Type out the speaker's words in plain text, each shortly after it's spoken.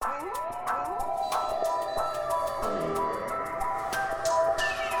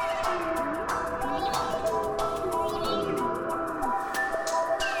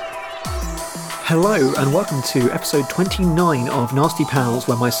Hello and welcome to episode 29 of Nasty Pals,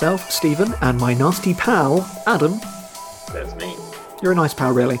 where myself, Stephen, and my nasty pal, Adam... That's me. You're a nice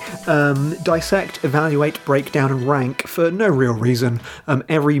pal, really. Dissect, evaluate, break down and rank, for no real reason,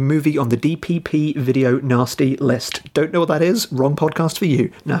 every movie on the DPP Video Nasty list. Don't know what that is? Wrong podcast for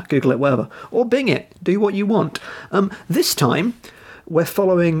you. Nah, Google it, whatever. Or Bing it. Do what you want. This time, we're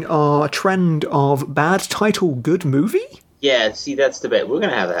following our trend of bad title, good movie? Yeah, see, that's the bit. We're going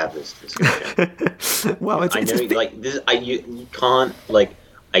to have this discussion. Well, I know, like, this, you can't, like,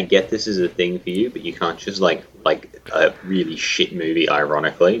 I get this is a thing for you, but you can't just, like a really shit movie,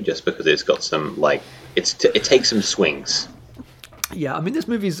 ironically, just because it's got some, like, it takes some swings. Yeah, I mean, this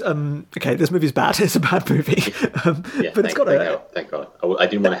movie's, this movie's bad. It's a bad movie. But it's got Thank God. I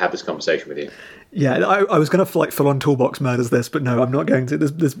didn't want to have this conversation with you. Yeah, I was going to, like, full-on Toolbox Murders this, but no, I'm not going to.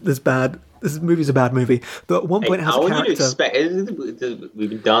 This movie's a bad movie. But at one point it has a character... We've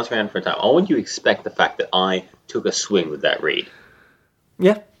been dancing around for a time. I want you to expect the fact that I took a swing with that read.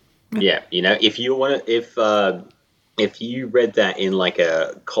 Yeah, you know, if you read that in like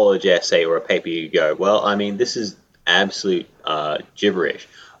a college essay or a paper, you go, well, I mean, this is absolute gibberish,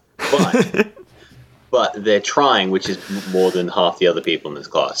 but they're trying, which is more than half the other people in this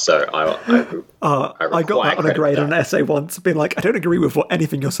class. So I got that on a grade on an essay once, being like, I don't agree with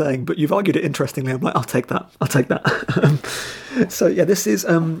anything you're saying, but you've argued it interestingly. I'm like, I'll take that. So yeah, this is,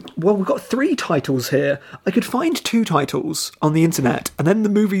 we've got 3 titles here. I could find 2 titles on the internet, and then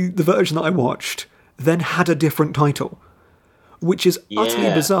the version that I watched, then had a different title, which is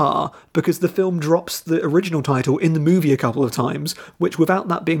utterly bizarre, because the film drops the original title in the movie a couple of times, which without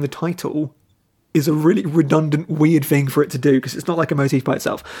that being the title is a really redundant, weird thing for it to do, because it's not like a motif by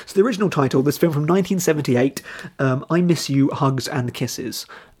itself. So the original title, this film from 1978, I Miss You, Hugs and Kisses,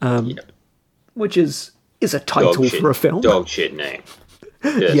 which is a title for a film. Dog shit name.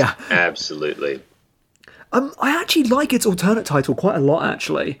 Yeah. Absolutely. I actually like its alternate title quite a lot,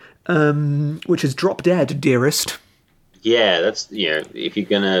 actually, which is Drop Dead, Dearest. Yeah, that's, you know, if you're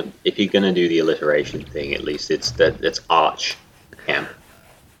gonna do the alliteration thing, at least that's arch camp.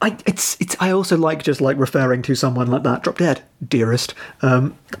 I also like just like referring to someone like that, Drop Dead, Dearest.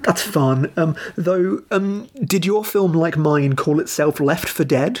 That's fun. Did your film, like mine, call itself Left 4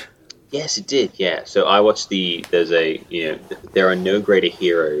 Dead? Yes, it did. Yeah. So I watched there are no greater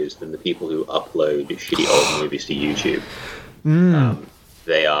heroes than the people who upload shitty old movies to YouTube.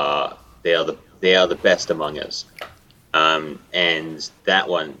 They are the best among us. And that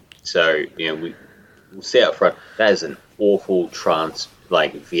one. So we'll say up front, that is an awful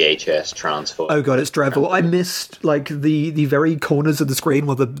VHS transfer. Oh god, it's dreadful. I missed like the very corners of the screen,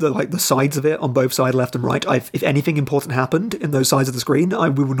 well, the sides of it on both sides, left and right. If anything important happened in those sides of the screen,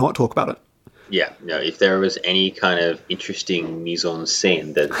 we will not talk about it. Yeah, no. If there was any kind of interesting mise en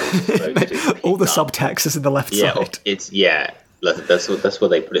scène that was supposed to all the subtext is in the left side. That's what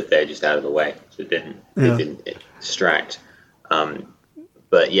they put it there, just out of the way, so it didn't distract.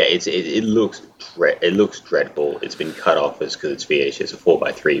 But yeah, it looks dreadful. It's been cut off because it's VHS, a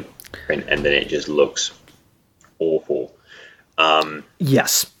 4:3 print, and then it just looks awful.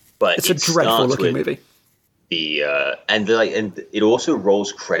 Yes, but it's a dreadful looking movie. And it also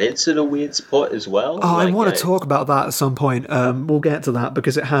rolls credits at a weird spot as well. Oh, I want to talk about that at some point. We'll get to that,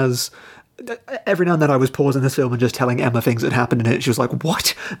 because it has. Every now and then I was pausing this film and just telling Emma things that happened in it. She was like,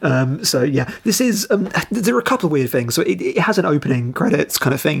 what? So yeah, this is, there are a couple of weird things. So it has an opening credits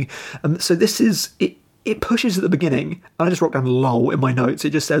kind of thing. So this is, it pushes at the beginning, and I just wrote down LOL in my notes.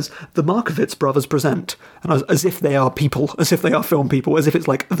 It just says, the Markovitz brothers present. And as if they are people, as if they are film people, as if it's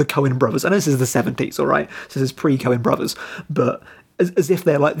like the Coen brothers. I know this is the 70s, all right? So this is pre-Coen brothers. But as if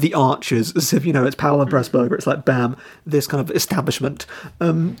they're like the Archers, as if, it's Powell and Pressburger. It's like, bam, this kind of establishment.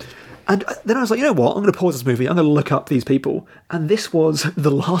 And then I was like, you know what? I'm going to pause this movie. I'm going to look up these people. And this was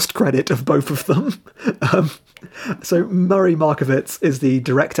the last credit of both of them. So Murray Markovitz is the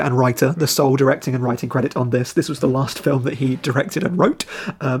director and writer, the sole directing and writing credit on this. This was the last film that he directed and wrote.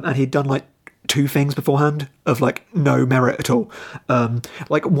 And he'd done like 2 things beforehand of like no merit at all.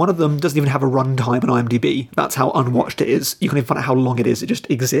 Like one of them doesn't even have a runtime on IMDb. That's how unwatched it is. You can't even find out how long it is. It just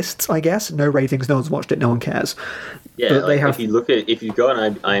exists, I guess. No ratings, no one's watched it, no one cares. Yeah, but if you go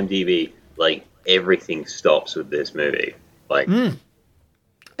on IMDb, like everything stops with this movie. Like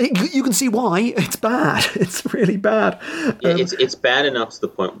you can see why. It's bad. It's really bad. Yeah, it's bad enough to the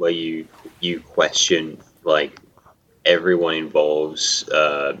point where you question like everyone involves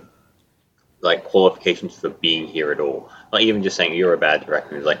like qualifications for being here at all. Like even just saying you're a bad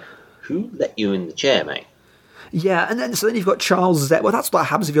director is like, who let you in the chair, mate? Yeah, and then you've got Charles Z. Well, that's what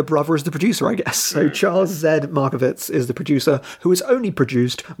happens if your brother is the producer, I guess. So Charles Z. Markovitz is the producer who has only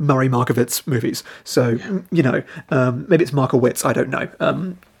produced Murray Markovitz movies. So, maybe it's Markowitz, I don't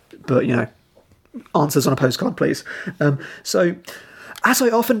know. But, answers on a postcard, please. So, as I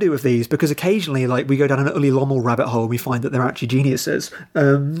often do with these, because occasionally, we go down an Uli Lommel rabbit hole and we find that they're actually geniuses,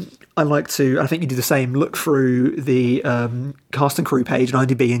 I like to, I think you do the same, look through the cast and crew page on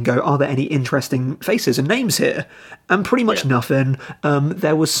IMDb and go, are there any interesting faces and names here? And pretty much nothing.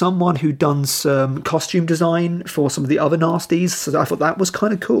 There was someone who'd done some costume design for some of the other nasties, so I thought that was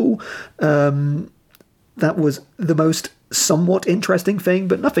kind of cool. That was the most somewhat interesting thing,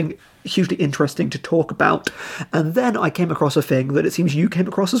 but nothing hugely interesting to talk about. And then I came across a thing that it seems you came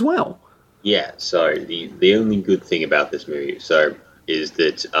across as well. Yeah, so the only good thing about this movie is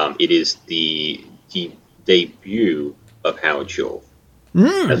that it is the debut of Howard Shore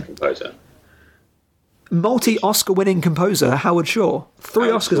as a composer. Multi-Oscar winning composer Howard Shore. 3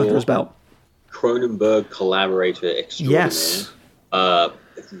 Howard Oscars Shore, under his belt. Cronenberg collaborator extraordinaire. Yes.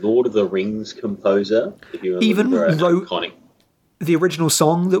 Lord of the Rings composer. If you Even wrote iconic. the original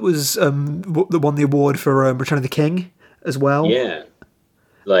song that was that won the award for Return of the King as well. Yeah.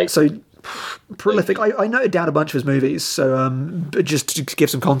 So prolific. I noted down a bunch of his movies, so just to give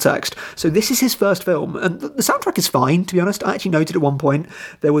some context. So this is his first film, and the soundtrack is fine, to be honest. I actually noted at one point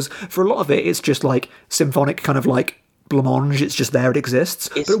there was, for a lot of it, it's just symphonic kind of blancmange. It's just there, it exists.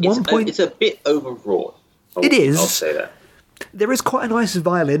 But at one point, it's a bit overwrought. It is. I'll say that. There is quite a nice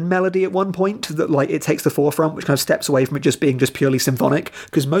violin melody at one point that it takes the forefront, which kind of steps away from it just being just purely symphonic,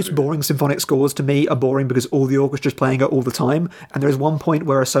 because most boring symphonic scores to me are boring because all the orchestra's playing it all the time, and there is one point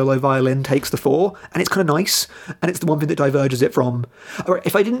where a solo violin takes the fore, and it's kind of nice, and it's the one thing that diverges it from... Or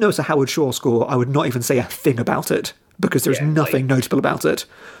if I didn't know it's a Howard Shore score, I would not even say a thing about it, because there's nothing notable about it.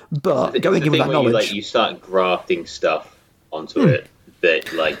 But going in with that knowledge... You start grafting stuff onto it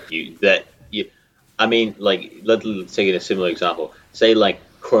that I mean, let's take a similar example. Say,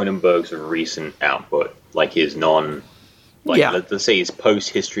 Cronenberg's recent output, his let's say his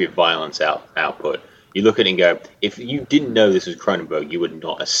post-history of violence output. You look at it and go, if you didn't know this was Cronenberg, you would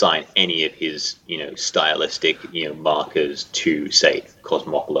not assign any of his, stylistic, markers to, say,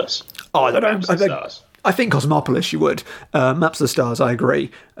 Cosmopolis. Oh, I don't know. I think Cosmopolis you would. Maps of the Stars, I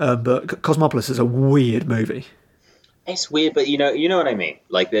agree. But Cosmopolis is a weird movie. It's weird, but you know what I mean.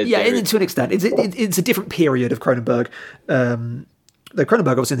 To an extent, it's a different period of Cronenberg. The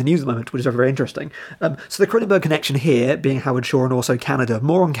Cronenberg obviously in the news at the moment, which is very, very interesting. So the Cronenberg connection here being Howard Shore and also Canada.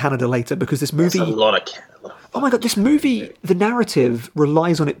 More on Canada later, because this movie... That's a lot of Canada. Oh my god, this movie, the narrative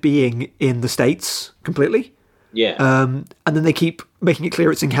relies on it being in the States completely. Yeah. And then they keep making it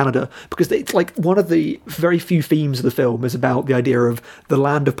clear it's in Canada, because it's one of the very few themes of the film is about the idea of the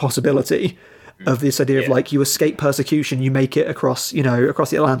land of possibility, of this idea of you escape persecution, you make it across the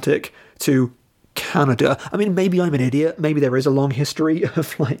Atlantic to Canada. I mean, maybe I'm an idiot. Maybe there is a long history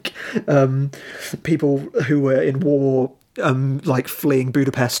of people who were in war, fleeing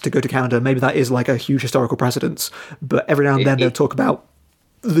Budapest to go to Canada. Maybe that is a huge historical precedence. But every now and then they'll talk about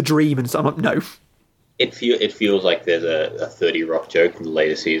the dream and stuff. No. It feels like there's a 30 Rock joke in the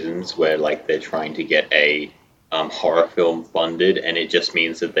later seasons where they're trying to get a horror film funded, and it just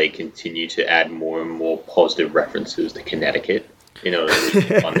means that they continue to add more and more positive references to Connecticut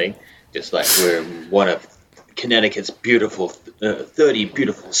funding. Just we're one of Connecticut's beautiful 30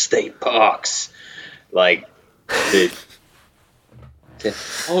 beautiful state parks. Oh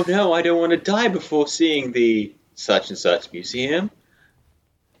no, I don't want to die before seeing the such and such museum.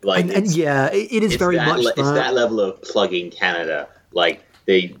 It is very much that. It's that level of plugging Canada.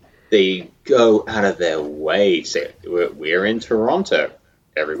 They go out of their way. Say, we're in Toronto,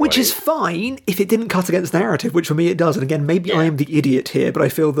 everybody. Which is fine if it didn't cut against narrative, which for me it does. And again, maybe I am the idiot here, but I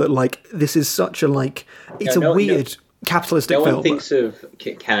feel that this is such a it's a weird capitalistic film. No one thinks of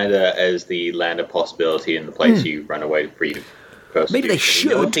Canada as the land of possibility and the place you run away to freedom. Maybe they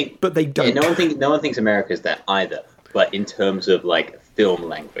should, but they don't. Yeah, no one thinks America is that either. But in terms of film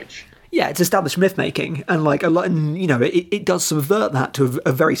language. Yeah, it's established myth making, and a lot, and it does subvert that to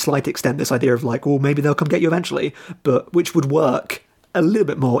a very slight extent. This idea of maybe they'll come get you eventually, but which would work a little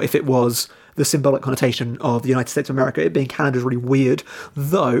bit more if it was the symbolic connotation of the United States of America. It being Canada is really weird,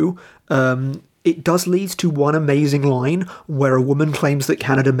 though. It does lead to one amazing line where a woman claims that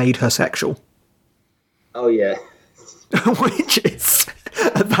Canada made her sexual. Oh yeah, which is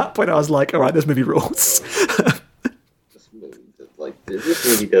at that point I was like, all right, this movie rules. This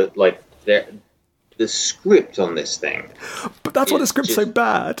movie does the script on this thing. But that's why the script's so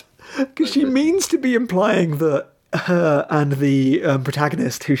bad, because she means to be implying that her and the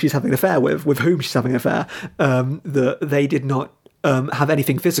protagonist, who she's having an affair with whom she's having an affair, that they did not have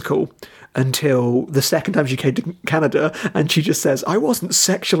anything physical until the second time she came to Canada, and she just says, "I wasn't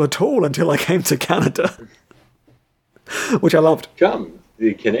sexual at all until I came to Canada," which I loved. Come,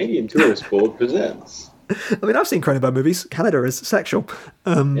 the Canadian Tourist Board presents. I mean, I've seen Cronenberg movies. Canada is sexual.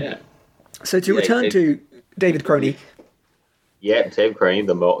 Yeah. So to return to David Crony. Yeah, David Crony.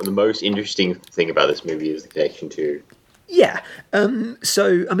 The most interesting thing about this movie is the connection to. Yeah.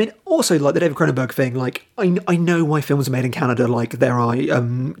 So, I mean, also, like, the David Cronenberg thing, like, I know why films are made in Canada, like, there are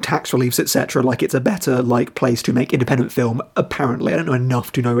tax reliefs, etc., like, it's a better, like, place to make independent film, apparently. I don't know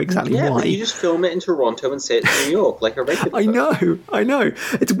enough to know exactly why. Yeah, but you just film it in Toronto and say it's New York, like a regular I know.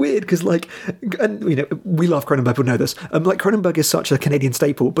 It's weird, because, like, and, you know, we love Cronenberg, people know this. Like, Cronenberg is such a Canadian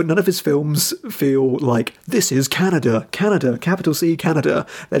staple, but none of his films feel like, this is Canada, capital C, Canada.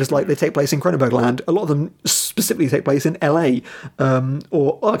 They're just like, they take place in Cronenberg land. A lot of them specifically take place in LA,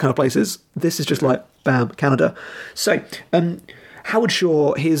 or other kind of places. This is just like, bam, Canada. So, Howard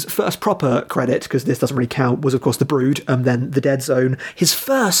Shore, his first proper credit, because this doesn't really count, was of course The Brood, then The Dead Zone. His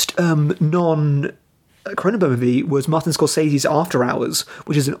first non-Cronenberg movie was Martin Scorsese's After Hours,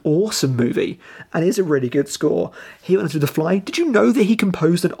 which is an awesome movie, and is a really good score. He went into The Fly. Did you know that he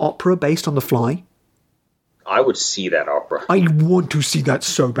composed an opera based on The Fly? I would see that opera. I want to see that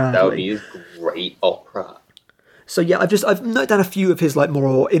so badly. That would be a great opera. So yeah, I've noted down a few of his like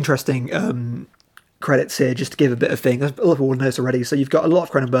more interesting credits here, just to give a bit of thing. A lot of people know this already. So you've got a lot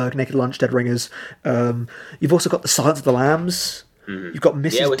of Cronenberg, Naked Lunch, Dead Ringers. You've also got The Silence of the Lambs. You've got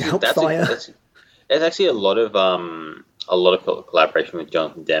Mrs. Doubtfire. There's actually a lot of collaboration with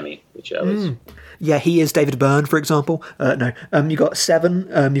Jonathan Demme, which I was. Yeah, he is David Byrne, for example. No, you've got Seven.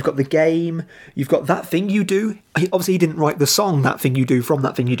 You've got The Game. You've got That Thing You Do. Obviously, he didn't write the song That Thing You Do from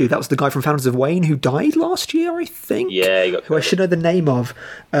That Thing You Do. That was the guy from Fountains of Wayne who died last year, I think. Yeah, who I should know the name of.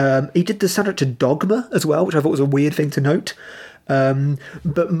 He did the soundtrack to Dogma as well, which I thought was a weird thing to note.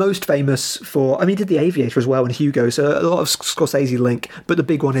 But most famous for, I mean, he did The Aviator as well and Hugo, so a lot of Scorsese link. But the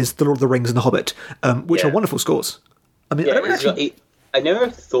big one is The Lord of the Rings and The Hobbit, which are wonderful scores. I mean, I never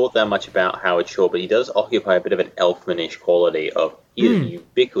thought that much about Howard Shore, but he does occupy a bit of an Elfmanish quality of he is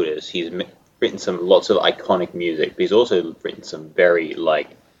ubiquitous. He's written lots of iconic music, but he's also written some very, like,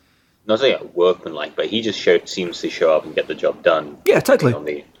 not saying workmanlike, but he just seems to show up and get the job done. Yeah,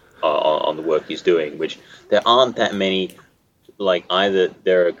 totally. On the work he's doing, which there aren't that many. Like, either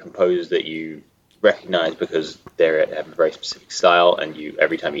there are composers that you recognize because they have a very specific style, and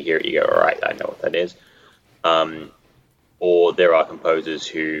every time you hear it, you go, all right, I know what that is. Or there are composers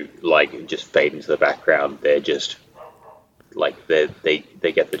who, like, just fade into the background. They're just, like, they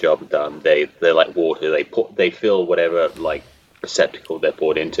get the job done. They're like water. They fill whatever, like, receptacle they're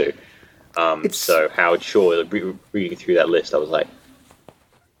poured into. So Howard Shore, reading through that list, I was like,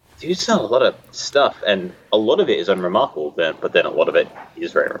 dude's done a lot of stuff, and a lot of it is unremarkable, but then a lot of it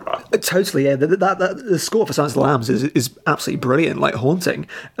is very remarkable. Totally, yeah. The score for Silence of the Lambs is absolutely brilliant, like haunting.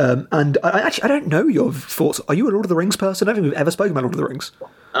 And I don't know your thoughts. Are you a Lord of the Rings person? I don't think we've ever spoken about Lord of the Rings.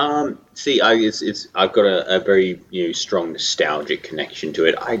 See, I've got a very strong nostalgic connection to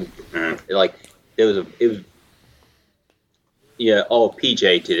it.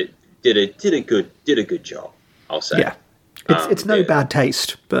 PJ did a good job, I'll say. Yeah. It's no bad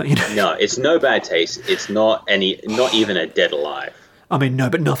taste, but No, it's no bad taste. It's not even a Dead Alive. I mean, no,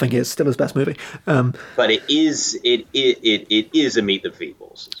 but nothing is still his best movie. But it is a Meet the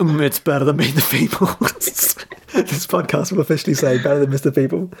Feebles. It's better than Meet the Feebles. This podcast will officially say better than Meet the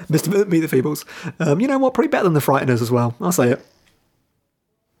Feebles. You know what? Probably better than The Frighteners as well. I'll say it.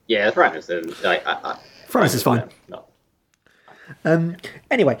 Yeah, The Frighteners. Frighteners is fine. No.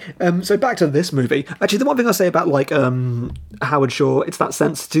 Anyway, so back to this movie. Actually, the one thing I say about like Howard Shore, it's that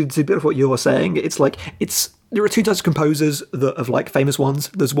sense to a bit of what you're saying. It's like there are two types of composers that of like famous ones.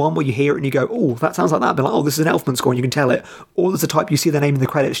 There's one where you hear it and you go, "Oh, that sounds like that." But like, "Oh, this is an Elfman score," and you can tell it. Or there's a type you see their name in the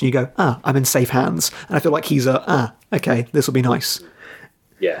credits and you go, "Ah, I'm in safe hands." And I feel like he's okay, this will be nice.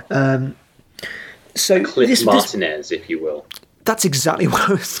 Yeah. So Cliff Martinez, if you will. That's exactly what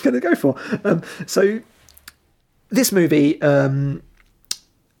I was going to go for. So. This movie, released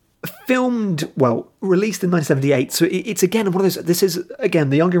in 1978, so it's again one of those, this is,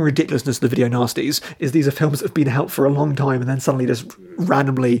 again, the younger ridiculousness of the video nasties, is these are films that have been out for a long time and then suddenly just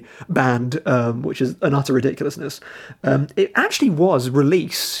randomly banned, which is an utter ridiculousness. It actually was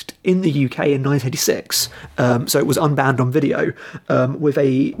released in the UK in 1986, so it was unbanned on video, with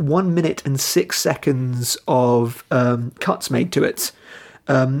a 1 minute and 6 seconds of cuts made to it.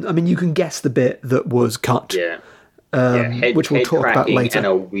 I mean, you can guess the bit that was cut. Yeah. Which we'll talk about later. And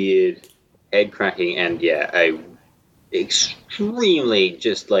a weird head cracking and a extremely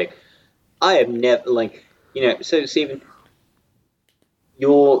just like I have never like So Stephen,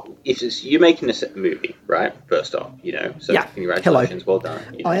 you're making a movie, right? First off, so Yeah. congratulations, Hello. well done.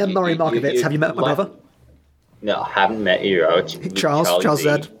 I am Murray Markovitz. Have you met my brother? No, I haven't met you. Charles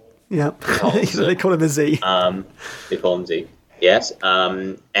Z. Yeah. They call him a Z. They call him Z. Yes.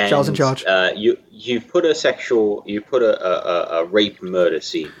 And Charles in charge. You've put a rape murder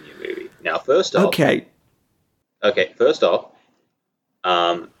scene in your movie. Now, first off. Okay. First off,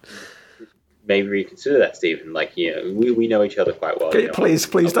 maybe reconsider that, Stephen. Like, we know each other quite well. Okay, please,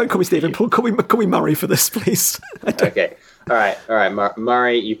 don't call me Stephen. Call me Murray for this, please. Okay. All right,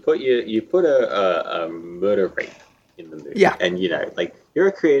 Murray. You put a murder rape in the movie. Yeah. And like you're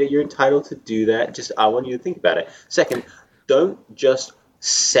a creator, you're entitled to do that. Just I want you to think about it. Second, don't just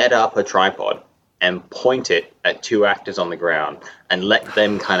set up a tripod and point it at two actors on the ground and let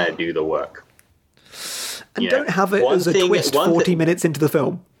them kind of do the work. And don't have it as a twist 40 minutes into the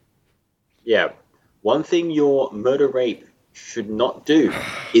film. Yeah. One thing your murder rape should not do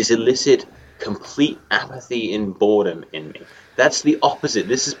is elicit complete apathy and boredom in me. That's the opposite.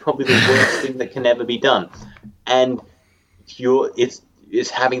 This is probably the worst thing that can ever be done. And it's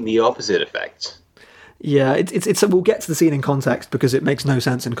having the opposite effect. Yeah, it's we'll get to the scene in context because it makes no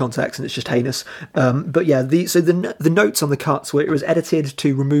sense in context and it's just heinous. But yeah, the notes on the cuts where it was edited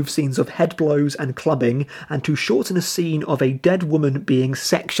to remove scenes of head blows and clubbing and to shorten a scene of a dead woman being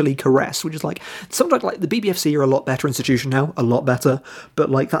sexually caressed, which is like sometimes like the BBFC are a lot better institution now, a lot better.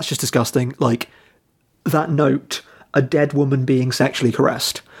 But like that's just disgusting. Like that note, a dead woman being sexually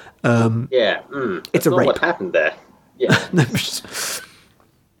caressed. It's a rape. What happened there? Yeah.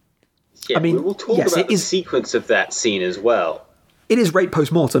 Yeah, I mean, we'll talk about the sequence of that scene as well. It is rape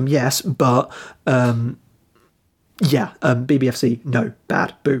post-mortem, yes, but BBFC, no,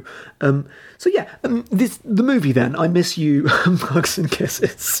 bad, boo. The movie then, I Miss You, Hugs and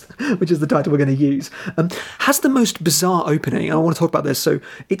Kisses, which is the title we're going to use, has the most bizarre opening. I want to talk about this. So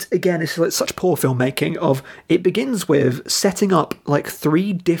it's like such poor filmmaking of, it begins with setting up like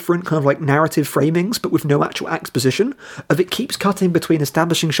three different kind of like narrative framings, but with no actual exposition, of it keeps cutting between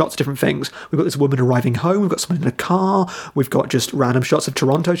establishing shots of different things. We've got this woman arriving home, we've got someone in a car, we've got just random shots of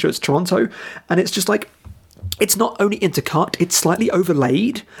Toronto, so it's Toronto, and it's just like, it's not only intercut, it's slightly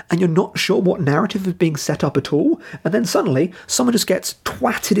overlaid, and you're not sure what narrative is being set up at all, and then suddenly someone just gets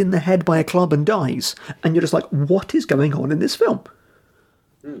twatted in the head by a club and dies, and you're just like, what is going on in this film?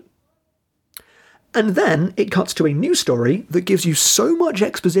 And then it cuts to a news story that gives you so much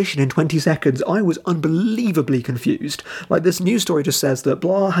exposition in 20 seconds, I was unbelievably confused. Like, this news story just says that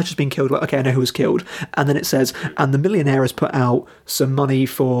blah has just been killed. Like, okay, I know who was killed. And then it says, and the millionaire has put out some money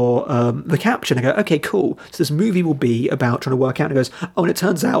for the caption. I go, okay, cool. So this movie will be about trying to work out. And it goes, oh, and it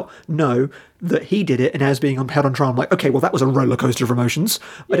turns out, no, that he did it and as being held on trial. I'm like, okay, well, that was a roller coaster of emotions.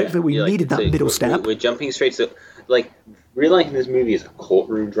 I don't think we needed that middle step. We're jumping straight to, like, realizing this movie is a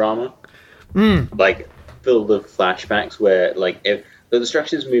courtroom drama. Like, filled with flashbacks where, like, if the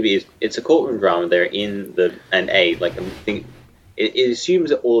structure of this movie it's a courtroom drama. They're in like, I think it assumes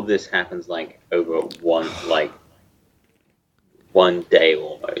that all of this happens, like, over one day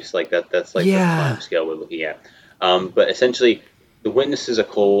almost. Like, that's like the time scale we're looking at. But essentially, the witnesses are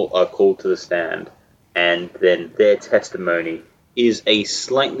called to the stand, and then their testimony is a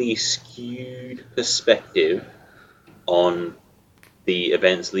slightly skewed perspective on the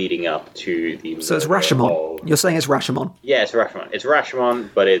events leading up to the. So it's Rashomon. You're saying it's Rashomon? Yeah, it's Rashomon. It's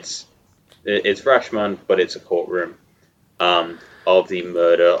Rashomon, but it's Rashomon, but it's a courtroom of the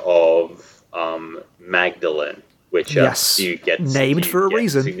murder of Magdalene, which you get named for a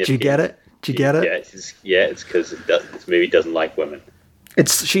reason. Do you get it? Do you get it? It's because this movie doesn't like women.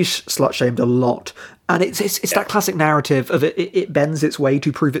 She's slut shamed a lot, and it's that classic narrative of it bends its way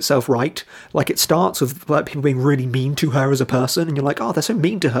to prove itself right. Like, it starts with like people being really mean to her as a person, and you're like, oh, they're so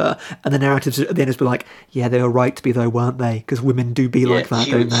mean to her, and the narrative at the end is like, yeah, they were right to be though, weren't they? Because women do be like that,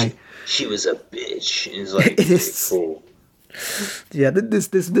 don't they? She was a bitch. It's like, it is cool. Yeah,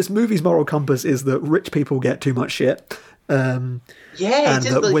 this movie's moral compass is that rich people get too much shit. It's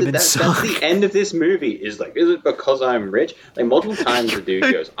just like that's the end of this movie. Is like, is it because I'm rich? Like, multiple times the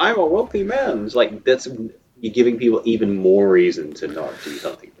dude goes, "I'm a wealthy man." It's like, you're giving people even more reason to not do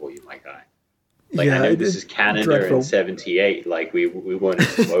something for you, my guy. Like, I know this is Canada in '78. Like, we weren't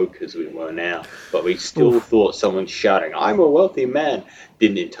as woke as we were now, but we still thought someone shouting, "I'm a wealthy man,"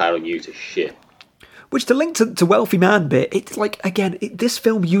 didn't entitle you to shit. Which, to link to wealthy man bit, it's like, again, this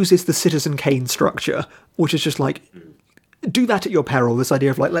film uses the Citizen Kane structure, which is just like, do that at your peril. This idea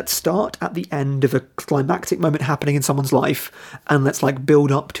of like, let's start at the end of a climactic moment happening in someone's life, and let's like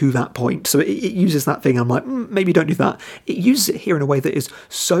build up to that point. So it uses that thing. I'm like, maybe don't do that. It uses it here in a way that is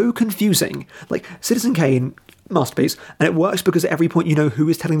so confusing. Like Citizen Kane, masterpiece, and it works because at every point you know who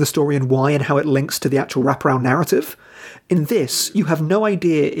is telling the story and why and how it links to the actual wraparound narrative. In this, you have no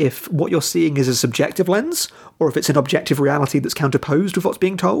idea if what you're seeing is a subjective lens or if it's an objective reality that's counterposed with what's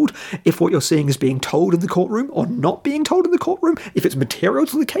being told, if what you're seeing is being told in the courtroom or not being told in the courtroom, if it's material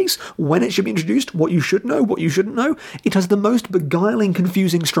to the case, when it should be introduced, what you should know, what you shouldn't know. It has the most beguiling,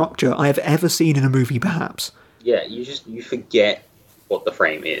 confusing structure I have ever seen in a movie, perhaps. Yeah, you forget what the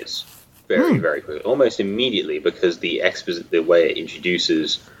frame is very, very quickly, almost immediately, because the way it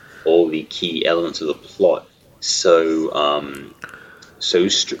introduces all the key elements of the plot so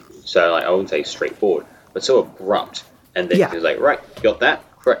like, I wouldn't say straightforward, but so abrupt, and then it's like, right, got that,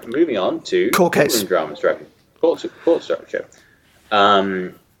 correct, moving on to court case, drama structure, court structure,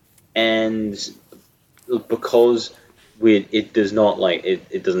 and because it does not like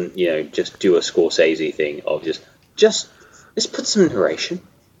it doesn't just do a Scorsese thing of just let's put some narration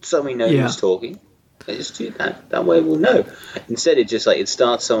so we know who's talking. Just do that. That way we'll know. Instead, it just it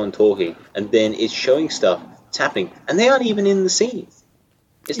starts someone talking, and then it's showing stuff that's happening, and they aren't even in the scene.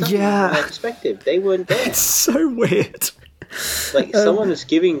 It's not even from their perspective. They weren't there. It's so weird. Like someone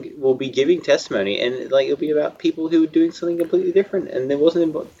will be giving testimony, and it'll be about people who were doing something completely different, and they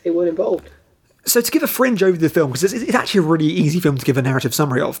weren't involved. So to give a fringe over the film, because it's actually a really easy film to give a narrative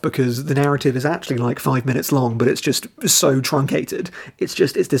summary of, because the narrative is actually like 5 minutes long, but it's just so truncated. It's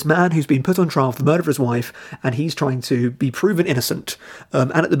this man who's been put on trial for the murder of his wife, and he's trying to be proven innocent.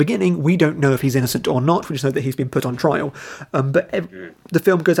 And at the beginning, we don't know if he's innocent or not. We just know that he's been put on trial. But the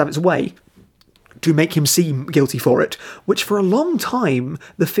film goes out of its way to make him seem guilty for it, which for a long time,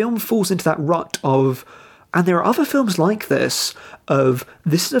 the film falls into that rut of... And there are other films like this of,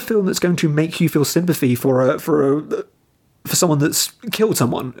 this is a film that's going to make you feel sympathy for someone that's killed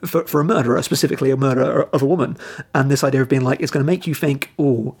someone, for a murderer, specifically a murder of a woman. And this idea of being like, it's going to make you think,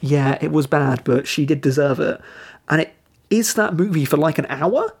 oh, yeah, it was bad, but she did deserve it. And it is that movie for like an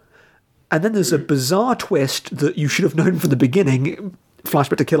hour. And then there's a bizarre twist that you should have known from the beginning,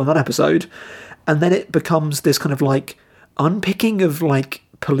 flashback to Kill in that episode. And then it becomes this kind of like unpicking of like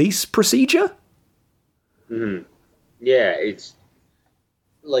police procedure. Mm-hmm. Yeah, it's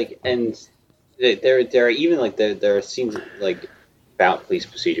like, and there are even like there are scenes like about police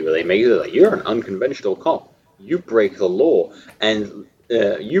procedure where they make it like, you're an unconventional cop, you break the law, and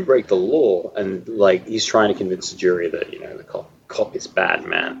like he's trying to convince the jury that the cop is bad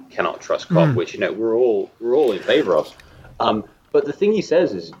man, cannot trust cop, which we're all in favor of. But the thing he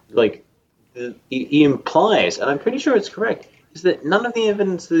says is like he implies, and I'm pretty sure it's correct, is that none of the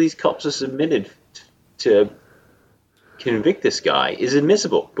evidence that these cops are submitted to convict this guy is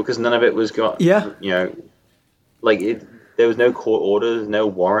admissible, because none of it was got. There was no court orders, no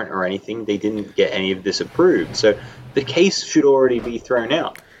warrant or anything. They didn't get any of this approved, so the case should already be thrown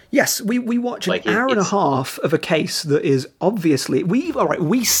out. Yes, we watch an hour and a half of a case that is obviously...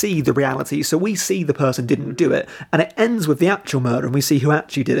 We see the reality, so we see the person didn't do it, and it ends with the actual murder, and we see who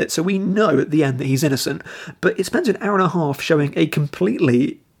actually did it, so we know at the end that he's innocent. But it spends an hour and a half showing a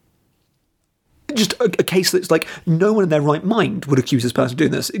completely... just a case that's like, no one in their right mind would accuse this person of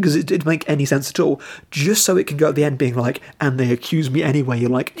doing this, because it didn't make any sense at all, just so it can go at the end being like, and they accuse me anyway. You're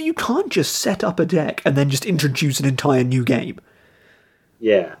like, you can't just set up a deck and then just introduce an entire new game.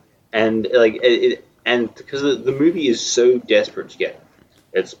 Yeah, and like and because the movie is so desperate to get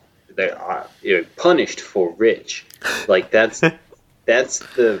they are punished for rich, like that's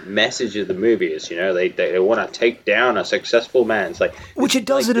the message of the movie is they want to take down a successful man. It's like, which it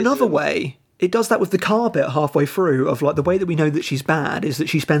does in another way. It does that with the car bit halfway through, of like, the way that we know that she's bad is that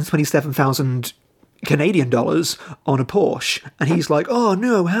she spends 27,000 Canadian dollars on a Porsche, and he's like, oh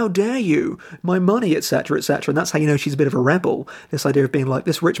no, how dare you, my money, etc., etc. And that's how you know she's a bit of a rebel. This idea of being like,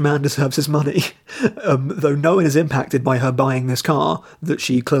 this rich man deserves his money, though no one is impacted by her buying this car that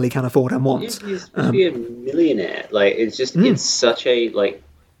she clearly can afford and wants. He's supposed to be a millionaire. Like, it's just it's such a like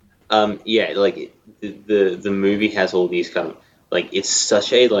the movie has all these kind of like, it's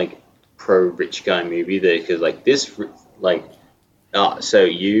such a like pro rich guy movie that, because like this like so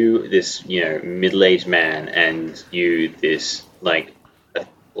you this middle-aged man and you this like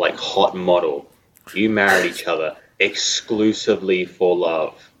hot model, you married each other exclusively for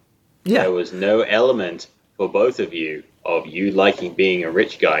love. There was no element for both of you of you liking being a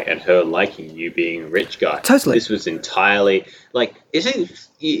rich guy and her liking you being a rich guy. Totally. This was entirely like,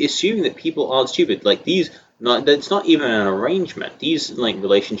 assuming that people aren't stupid. Like, these It's not even an arrangement. These like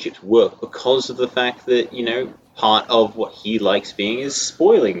relationships work because of the fact that part of what he likes being is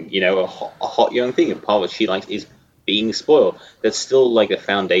spoiling. A hot young thing, and part of what she likes is being spoiled. That's still like a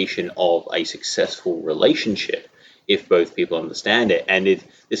foundation of a successful relationship if both people understand it. And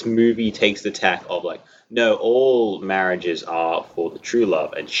this movie takes the tack of like, no, all marriages are for the true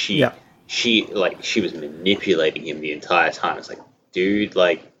love, and she was manipulating him the entire time. It's like, dude,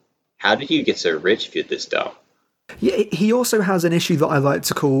 like, how did you get so rich if you're this dumb? Yeah, he also has an issue that I like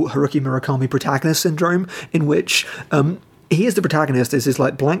to call Haruki Murakami protagonist syndrome, in which he is the protagonist, is this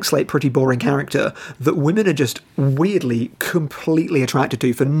like blank slate, pretty boring character that women are just weirdly, completely attracted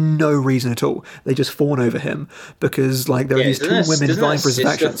to for no reason at all. They just fawn over him because like there are these two women vying for his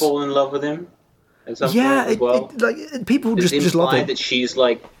affections. Fall in love with him? Yeah, as well? People just love him. That she's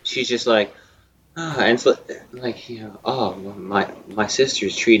just like, and it's like my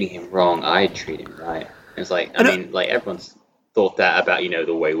sister's treating him wrong. I treat him right. And it's like, I mean, like everyone's thought that about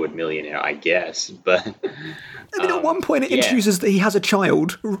the Wayward Millionaire, I guess. But at one point it introduces that he has a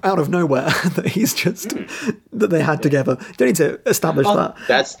child out of nowhere that he's just that they had together. Don't need to establish that.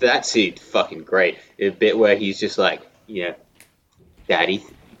 That's fucking great. A bit where he's just like, Daddy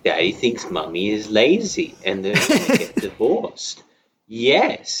thinks Mummy is lazy and they're gonna get divorced.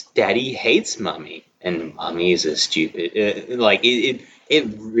 Yes, Daddy hates Mummy and Mummy is a stupid. It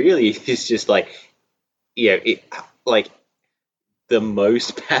really is just like, the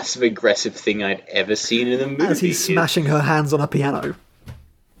most passive aggressive thing I'd ever seen in a movie. As he's smashing her hands on a piano.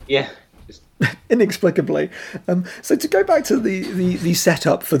 Yeah. Inexplicably. So to go back to the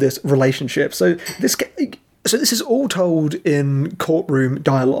setup for this relationship, so this is all told in courtroom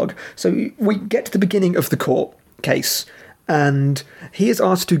dialogue. So we get to the beginning of the court case, and he is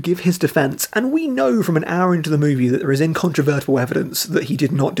asked to give his defence, and we know from an hour into the movie that there is incontrovertible evidence that he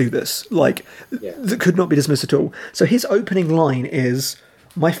did not do this, that could not be dismissed at all. So his opening line is,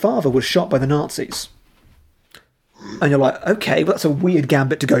 "My father was shot by the Nazis." And you're like, okay, well, that's a weird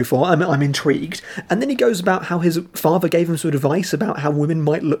gambit to go for. I'm intrigued. And then he goes about how his father gave him some advice about how women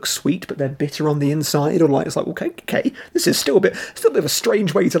might look sweet, but they're bitter on the inside. Or like, it's like, okay, this is still a bit of a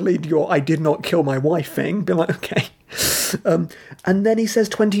strange way to lead your "I did not kill my wife" thing. Be like, okay. And then he says,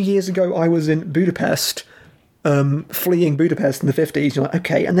 20 years ago, I was in Budapest, fleeing Budapest in the 50s. You're like,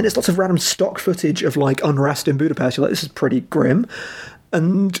 okay. And then it's lots of random stock footage of like unrest in Budapest. You're like, this is pretty grim.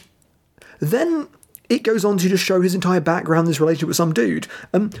 And then it goes on to just show his entire background, this relationship with some dude,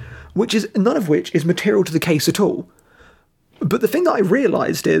 none of which is material to the case at all. But the thing that I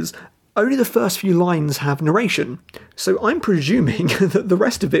realised is only the first few lines have narration. So I'm presuming that the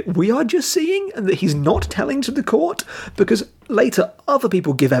rest of it we are just seeing and that he's not telling to the court, because later other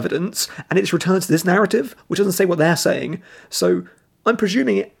people give evidence and it's returned to this narrative, which doesn't say what they're saying. So I'm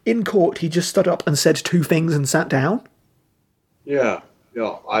presuming in court he just stood up and said two things and sat down. Yeah.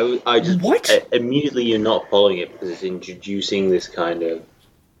 Yeah, I just... What? Immediately you're not following it because it's introducing this kind of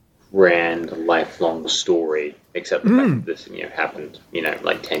grand, lifelong story, except the fact that this, happened,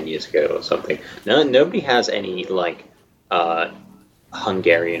 like 10 years ago or something. Nobody has any,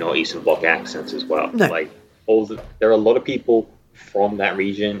 Hungarian or Eastern Bloc accents as well. No. There are a lot of people from that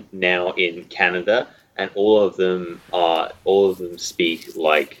region now in Canada, and all of them speak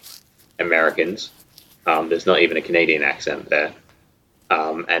like Americans. There's not even a Canadian accent there.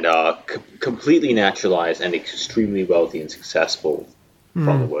 And are completely naturalized and extremely wealthy and successful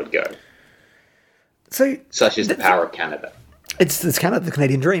from the word go. Such is the power of Canada. It's kind of the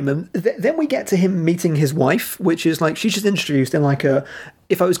Canadian dream. And then we get to him meeting his wife, which is like, she's just introduced in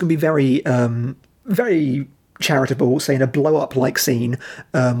if I was going to be very, very charitable, say in a blow-up like scene,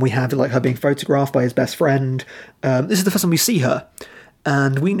 we have her being photographed by his best friend. This is the first time we see her.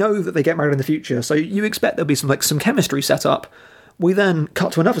 And we know that they get married in the future, so you expect there'll be some chemistry set up. We then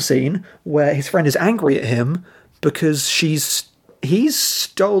cut to another scene where his friend is angry at him because he's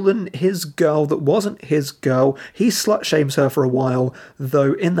stolen his girl that wasn't his girl. He slut-shames her for a while,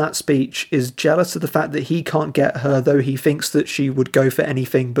 though in that speech is jealous of the fact that he can't get her, though he thinks that she would go for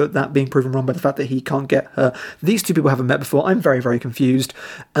anything, but that being proven wrong by the fact that he can't get her. These two people haven't met before. I'm very, very confused.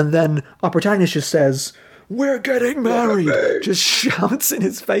 And then our protagonist just says, "We're getting married!" Just shouts in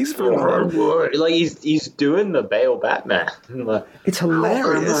his face for a while. Like he's doing the Bale Batman. It's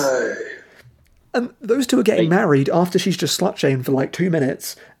hilarious. And those two are getting married after she's just slut-shamed for 2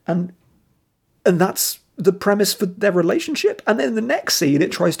 minutes, and that's the premise for their relationship. And then in the next scene,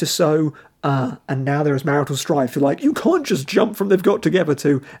 it tries to sow, and now there is marital strife. You're like, you can't just jump from they've got together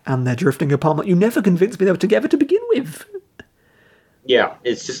to, and they're drifting apart. Like, you never convinced me they were together to begin with. Yeah,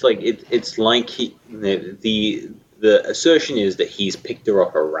 it's just like it's like the assertion is that he's picked her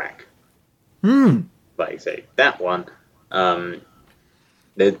up a rack. like say that one,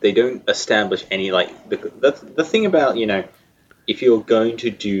 they don't establish any like the thing about if you're going to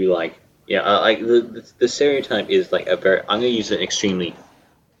do like like the stereotype is like a very I'm going to use an extremely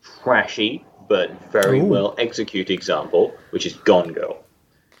trashy but very well executed example, which is Gone Girl.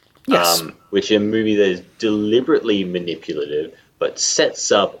 Yes. Which is a movie that is deliberately manipulative, but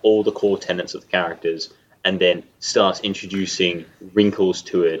sets up all the core tenets of the characters, and then starts introducing wrinkles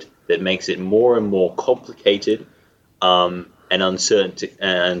to it that makes it more and more complicated and uncertain,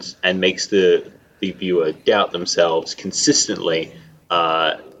 and makes the viewer doubt themselves consistently,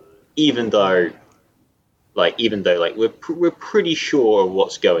 even though we're pretty sure of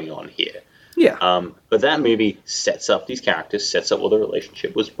what's going on here. Yeah. But that movie sets up these characters, sets up what the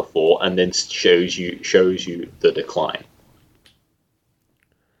relationship was before, and then shows you the decline.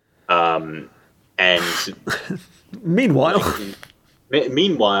 And Meanwhile,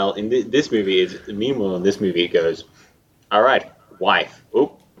 in this movie it goes, all right, wife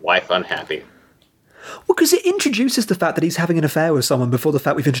unhappy. well, because it introduces the fact that he's having an affair with someone before the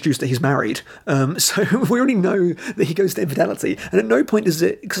fact we've introduced that he's married. So we already know that he goes to infidelity, and at no point does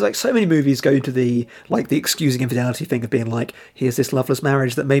it, because like so many movies go to the excusing infidelity thing of being like, here's this loveless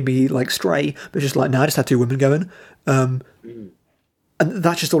marriage that made me like stray, but just like, no, I just had two women going, and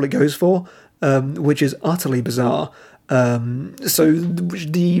that's just all it goes for, which is utterly bizarre. So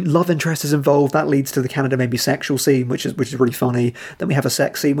the love interest is involved. That leads to the Canada maybe sexual scene, which is really funny. Then we have a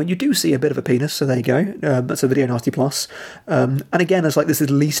sex scene when you do see a bit of a penis. So there you go. That's a Video Nasty Plus. And again, it's like this is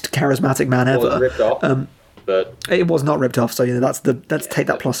the least charismatic man ever. Well, ripped off, but it was not ripped off. So let's take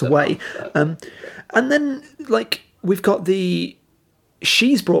that plus away. And then like we've got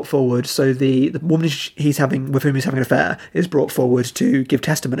she's brought forward, so the woman with whom he's having an affair is brought forward to give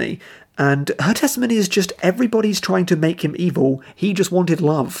testimony, and her testimony is just everybody's trying to make him evil. He just wanted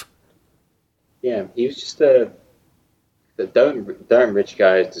love. Yeah, he was just don't rich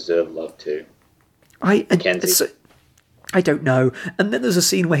guys deserve love too. I don't know. And then there's a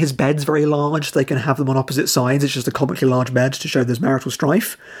scene where his bed's very large, so they can have them on opposite sides. It's just a comically large bed to show there's marital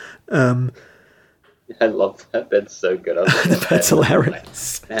strife. I love that bed's so good. The bed's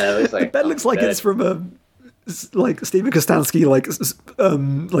hilarious. Man, the bed looks like it's from a Stephen Kostansky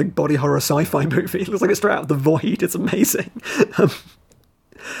like body horror sci-fi movie. It looks like it's straight out of The Void. It's amazing.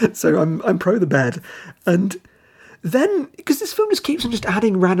 So I'm pro the bed, and then because this film just keeps on just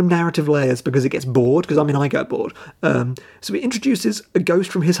adding random narrative layers because it gets bored. Because I get bored. So it introduces a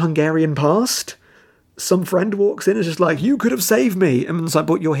ghost from his Hungarian past. Some friend walks in and is just like, you could have saved me. And it's like,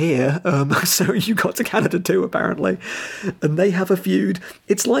 but you're here. So you got to Canada too, apparently. And they have a feud.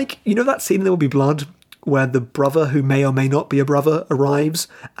 It's like, that scene in There Will Be Blood where the brother, who may or may not be a brother, arrives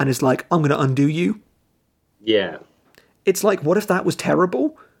and is like, I'm going to undo you. Yeah. It's like, what if that was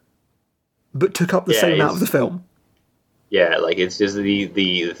terrible, but took up the same amount of the film? Yeah, like it's just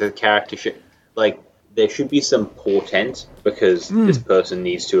the character there should be some portent because this person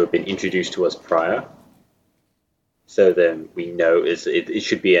needs to have been introduced to us prior. So then we know it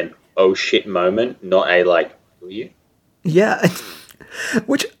should be an oh shit moment, not a like, who are you? Yeah.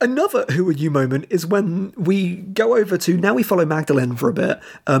 Which another who are you moment is when we go over to, now we follow Magdalene for a bit.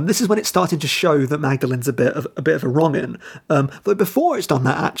 This is when it's starting to show that Magdalene's a bit of a wrong-un. But before it's done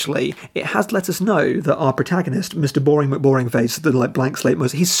that, actually, it has let us know that our protagonist, Mr. Boring McBoringface, the blank slate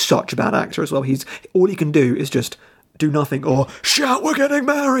most, he's such a bad actor as well. All he can do is just do nothing or shout, "We're getting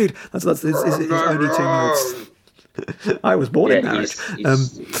married." That's his only 2 notes. I was born in marriage.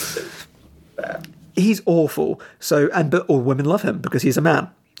 He's bad. He's awful. So, but all women love him because he's a man.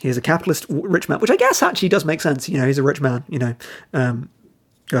 He's a capitalist rich man, which I guess actually does make sense. He's a rich man.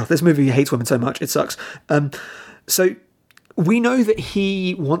 This movie hates women so much it sucks. So we know that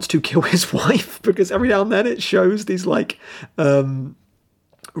he wants to kill his wife because every now and then it shows these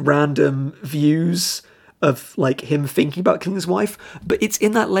random views of him thinking about killing his wife, but it's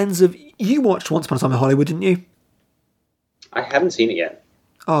in that lens of, you watched Once Upon a Time in Hollywood, didn't you? I haven't seen it yet.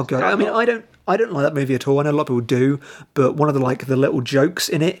 Oh god, I mean, I don't like that movie at all. I know a lot of people do, but one of the little jokes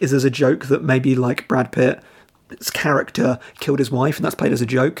in it is there's a joke that maybe Brad Pitt's character killed his wife, and that's played as a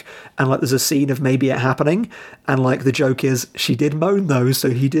joke. And there's a scene of maybe it happening, and the joke is she did moan though, so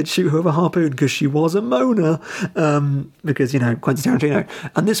he did shoot her with a harpoon because she was a moaner. Because Quentin Tarantino,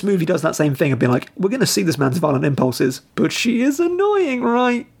 and this movie does that same thing of being like, we're going to see this man's violent impulses, but she is annoying,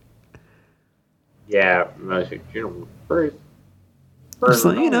 right? Yeah, it's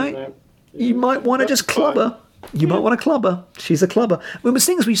like, you might want to just club her. You might want to club her. She's a clubber. When as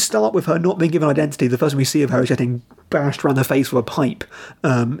soon as we start with her not being given identity, the first thing we see of her is getting bashed around the face with a pipe.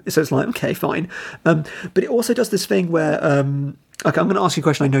 So it's like, okay, fine. But it also does this thing where Okay, I'm going to ask you a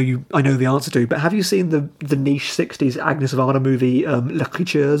question I know the answer to, but have you seen the niche 60s Agnes Varda movie, Les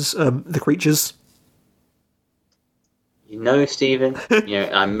Creatures, The Creatures? Stephen,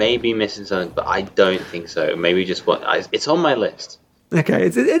 I may be missing something, but I don't think so. Maybe just it's on my list. Okay,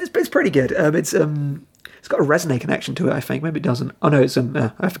 it's pretty good. It's got a Resonate connection to it, I think. Maybe it doesn't. Oh no, it's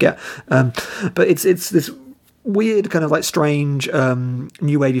I forget. But it's this weird kind of like strange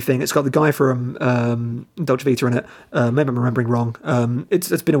new wavy thing. It's got the guy from Dolce Vita in it. Maybe I'm remembering wrong. It's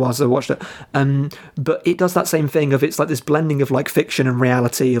been a while since I watched it. But it does that same thing of it's like this blending of like fiction and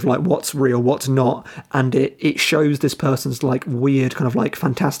reality of like what's real, what's not, and it shows this person's like weird kind of like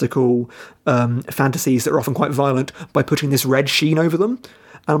fantastical fantasies that are often quite violent by putting this red sheen over them.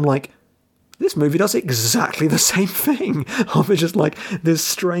 And I'm like, this movie does exactly the same thing. Of just like this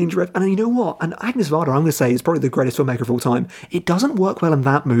strange red. And you know what? And Agnes Varda, I'm going to say, is probably the greatest filmmaker of all time. It doesn't work well in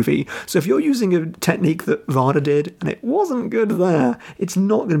that movie. So if you're using a technique that Varda did, and it wasn't good there, it's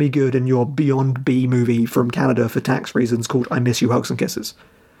not going to be good in your Beyond B movie from Canada for tax reasons called I Miss You, Hugs and Kisses.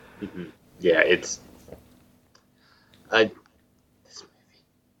 Mm-hmm. Yeah, it's... this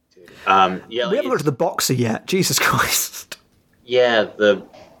movie, dude. We haven't looked at The Boxer yet. Jesus Christ. Yeah, the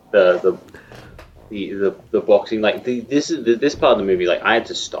boxing, like this part of the movie, like I had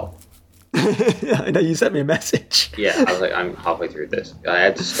to stop. I know you sent me a message. Yeah, I was like, I'm halfway through this. I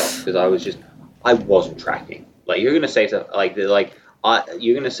had to stop because I wasn't tracking. Like you're gonna say stuff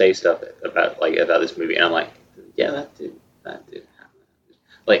you're gonna say stuff about this movie, and I'm like, yeah, that did happen.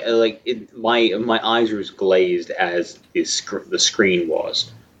 My eyes were as glazed as the screen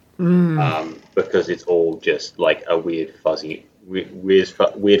was, because it's all just like a weird fuzzy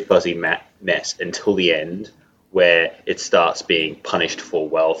mess until the end, where it starts being punished for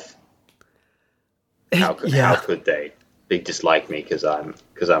wealth. How could they? They dislike me because I'm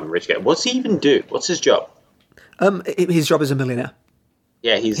a rich guy. What's he even do? What's his job? His job as a millionaire.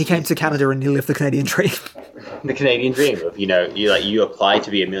 Yeah, he came to Canada and he lived the Canadian dream. The Canadian dream of you apply to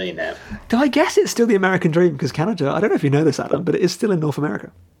be a millionaire. I guess it's still the American dream because Canada. I don't know if you know this, Adam, but it is still in North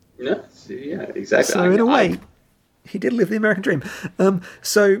America. No, yeah, exactly. So in a way, he did live the American dream.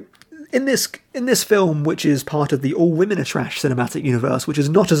 So in this film, which is part of the All Women Are Trash cinematic universe, which is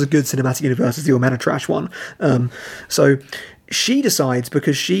not as a good cinematic universe as the All Men Are Trash one. So she decides,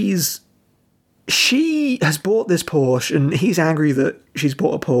 because she has bought this Porsche and he's angry that she's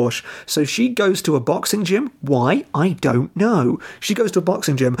bought a Porsche, so she goes to a boxing gym. Why? I don't know. She goes to a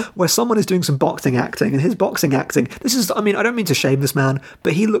boxing gym where someone is doing some boxing acting, and his boxing acting, I don't mean to shame this man,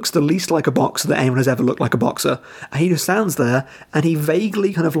 but he looks the least like a boxer that anyone has ever looked like a boxer. And he just stands there and he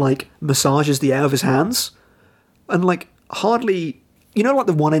vaguely kind of like massages the air with his hands, and like hardly, like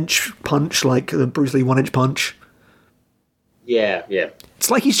the 1-inch punch, like the Bruce Lee 1-inch punch. Yeah. It's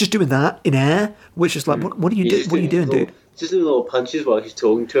like he's just doing that in air, which is like, what are you doing? What are you doing, dude? Just doing little punches while he's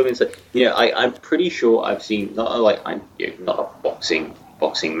talking to him. It's like, I'm pretty sure I've seen, I'm not a boxing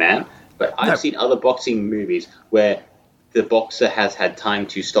man, but I've seen other boxing movies where the boxer has had time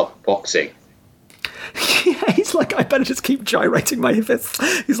to stop boxing. Yeah, he's like, I better just keep gyrating my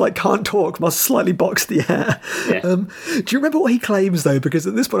fists. He's like, can't talk, must slightly box the air. Yeah. Do you remember what he claims though? Because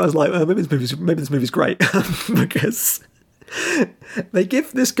at this point I was like, maybe this movie's great because they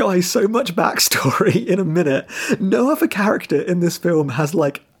give this guy so much backstory in a minute. No other character in this film has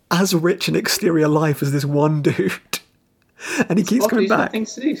like as rich an exterior life as this one dude, and he keeps coming back.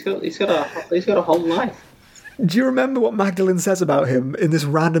 Things to do. He's got a whole life. Do you remember what Magdalene says about him in this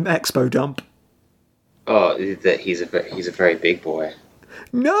random expo dump? Oh, that he's a very big boy.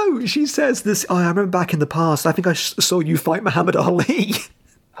 No, she says this. Oh, I remember back in the past. I think I saw you fight Muhammad Ali.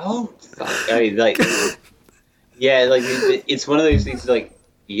 Oh, I mean, like. Yeah, like it's one of those things. Like,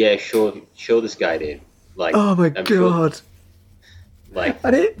 yeah, sure, this guy did. Like, oh my god! Sure, like,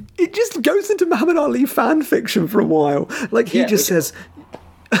 and it just goes into Muhammad Ali fan fiction for a while. Like he just says,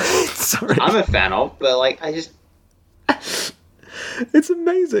 "Sorry, I'm a fan of," but like I just. It's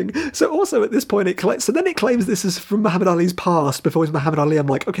amazing. So also at this point it claims this is from Muhammad Ali's past before he's Muhammad Ali. I'm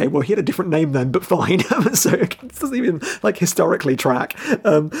like, okay, well he had a different name then, but fine. So it doesn't even like historically track.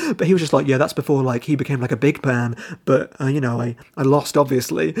 But he was just like, yeah, that's before like he became like a big man. But I lost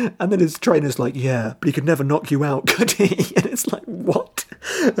obviously. And then his trainer's like, yeah, but he could never knock you out, could he? And it's like, what?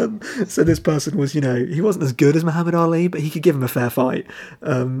 So this person was, he wasn't as good as Muhammad Ali, but he could give him a fair fight.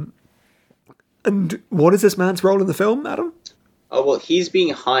 And what is this man's role in the film, Adam? Oh, well, he's being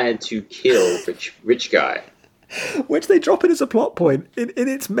hired to kill rich guy. Which they drop in as a plot point in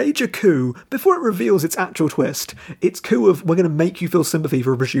its major coup, before it reveals its actual twist. Its coup of, we're going to make you feel sympathy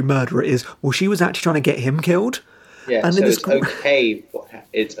for a presumed murderer is, well, she was actually trying to get him killed. Yeah, And so then it's okay.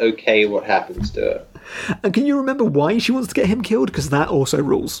 It's okay what happens to her. And can you remember why she wants to get him killed? Because that also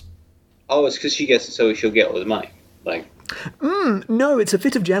rules. Oh, it's because she'll get all the money. Like, No, it's a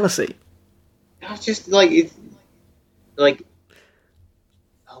fit of jealousy. it's just like it's like.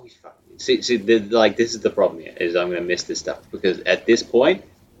 Oh, fuck. See, this is the problem here. Is I'm gonna miss this stuff because at this point,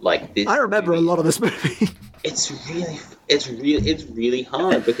 like this. I remember a lot of this movie. It's really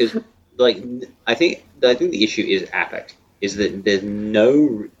hard because like I think the issue is affect. Is that there's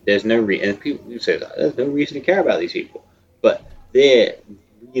no reason, and people say that there's no reason to care about these people, but there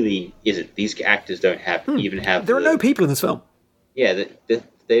really isn't. These actors don't even have. There are no people in this film. Yeah,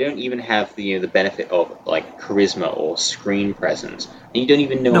 they don't even have the the benefit of like charisma or screen presence, and you don't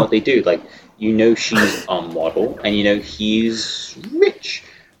even know what they do. Like she's a model, and he's rich.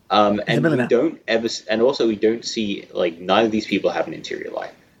 And we don't ever, and also we don't see like neither of these people have an interior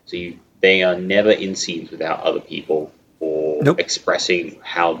life, so they are never in scenes without other people or expressing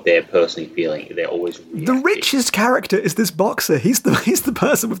how they're personally feeling. They're always reacting. The richest character is this boxer. He's the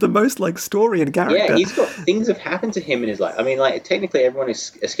person with the most like story and character. Yeah, he's got things have happened to him in his life. I mean, like technically everyone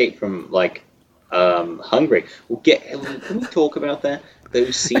has escaped from like Hungary. Can we talk about that?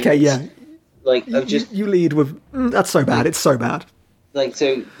 Those scenes. Okay, yeah. Like you lead with that's so bad. It's so bad. Like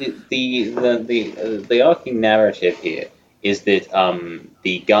so, the arcing narrative here is that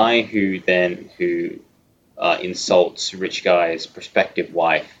the guy who insults rich guy's prospective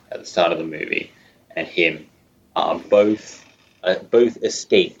wife at the start of the movie and him both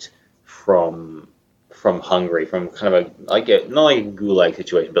escaped from Hungary, from kind of not like a gulag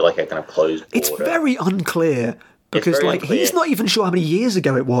situation, but like a kind of closed border. It's very unclear because he's not even sure how many years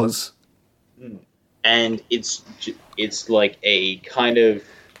ago it was. And it's like a kind of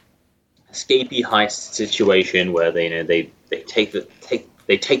escapee heist situation where they take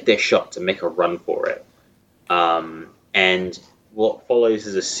their shot to make a run for it, and what follows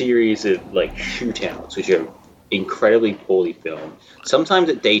is a series of like shootouts which are incredibly poorly filmed. Sometimes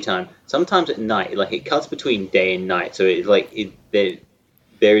at daytime, sometimes at night. Like it cuts between day and night, so it's like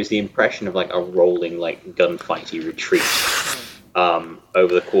there is the impression of like a rolling like gunfighty retreat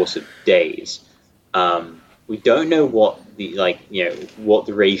over the course of days. We don't know what what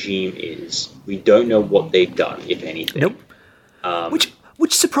the regime is. We don't know what they've done, if anything. Nope.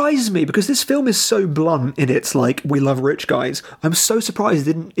 Which surprises me because this film is so blunt in its like we love rich guys. I'm so surprised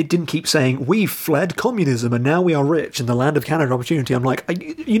it didn't keep saying we've fled communism and now we are rich in the land of Canada opportunity. I'm like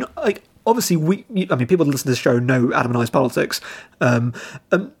obviously people that listen to this show know Adam and I's politics. I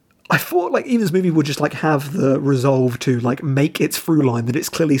thought like even this movie would just like have the resolve to like make its through line that it's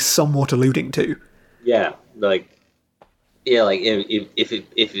clearly somewhat alluding to. Yeah, if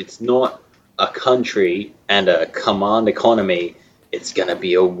it's not a country and a command economy, it's gonna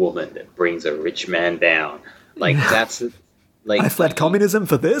be a woman that brings a rich man down. Like that's like I fled communism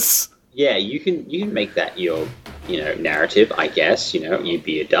for this. Yeah, you can make that your narrative. I guess you'd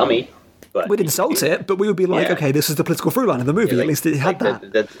be a dummy. But we'd insult it, but we would be like, okay, this is the political through line of the movie. At least it had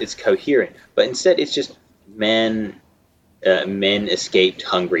that. It's coherent. But instead, it's just men escaped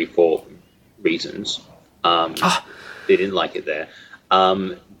Hungary for reasons. They didn't like it there.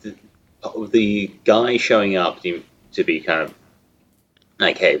 The guy showing up to be kind of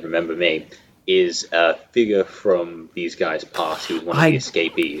like, hey, remember me, is a figure from these guys' past who was one of the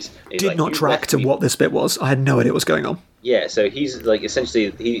escapees. Did not track to what this bit was. I had no idea what was going on. Yeah, so he's like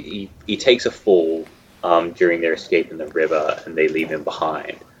essentially he takes a fall during their escape in the river, and they leave him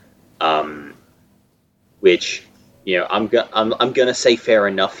behind. Which I'm gonna say fair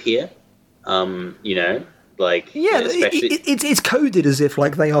enough here. It's coded as if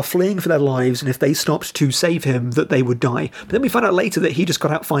like they are fleeing for their lives, and if they stopped to save him, that they would die. But then we find out later that he just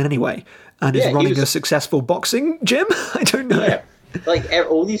got out fine anyway, and is running a successful boxing gym. I don't know. Yeah. Like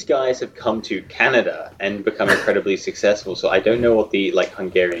all these guys have come to Canada and become incredibly successful. So I don't know what the like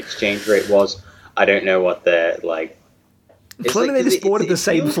Hungarian exchange rate was. I don't know what their like. Clearly, they just boarded the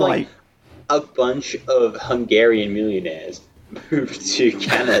same flight. Like a bunch of Hungarian millionaires moved to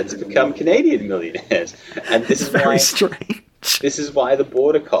Canada to become Canadian millionaires, and this is very strange. This is why the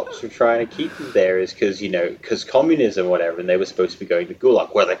border cops were trying to keep them there, is because communism, whatever, and they were supposed to be going to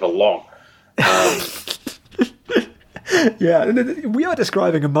Gulag where they belong. Yeah, we are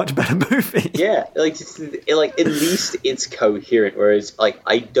describing a much better movie. Yeah, like at least it's coherent. Whereas, like,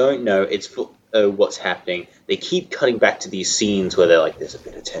 I don't know, what's happening. They keep cutting back to these scenes where they're like, "There's a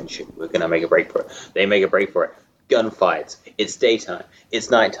bit of tension. We're gonna make a break for it." They make a break for it. Gunfights. It's daytime. It's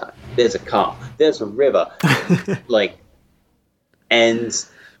nighttime. There's a car. There's a river.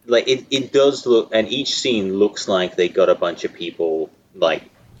 It does look, and each scene looks like they got a bunch of people like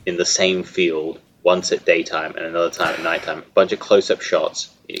in the same field once at daytime and another time at nighttime. A bunch of close-up shots,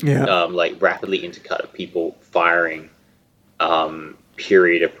 like rapidly intercut of people firing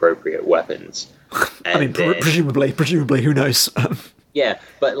period-appropriate weapons. And I mean, presumably, who knows? Yeah,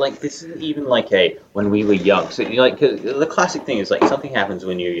 but like this isn't even like when we were young. So like 'cause the classic thing is like something happens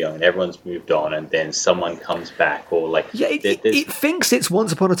when you're young and everyone's moved on, and then someone comes back, or like it thinks it's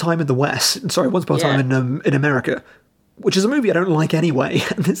Once Upon a Time in the West. Sorry, Once Upon a Time in America, which is a movie I don't like anyway.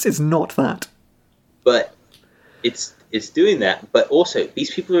 And this is not that. But it's doing that, but also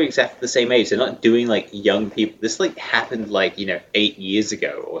these people are exactly the same age. They're not doing like young people. This like happened like 8 years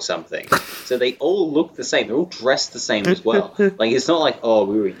ago or something. So they all look the same. They're all dressed the same as well. Like it's not like, oh,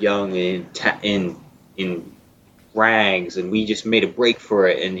 we were young and in rags and we just made a break for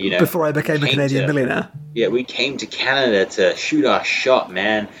it, and before I became a Canadian millionaire. Yeah, we came to Canada to shoot our shot,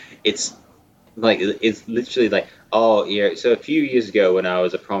 man. It's literally like, oh, yeah, so a few years ago when I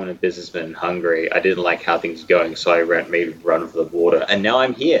was a prominent businessman in Hungary, I didn't like how things were going, so I made a run for the border, and now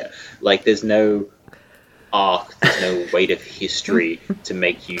I'm here. Like, there's no arc, there's no weight of history to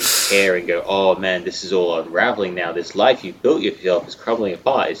make you care and go, oh, man, this is all unraveling now. This life you built yourself is crumbling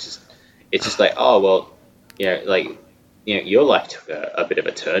apart. It's just like, oh, well, your life took a bit of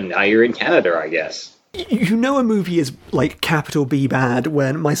a turn. Now you're in Canada, I guess. A movie is like capital B bad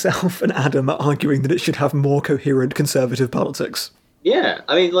when myself and Adam are arguing that it should have more coherent conservative politics. Yeah,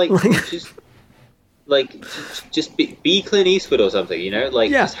 I mean, just be Clint Eastwood or something,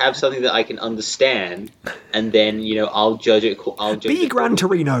 just have something that I can understand, and then I'll judge it. Be Gran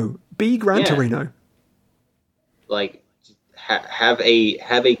Torino. Be Gran Torino. Like, have a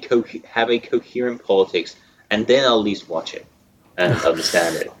coherent politics, and then I'll at least watch it and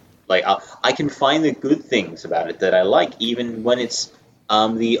understand it. Like I can find the good things about it that I like, even when it's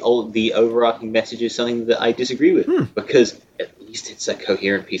the overarching message is something that I disagree with, because at least it's a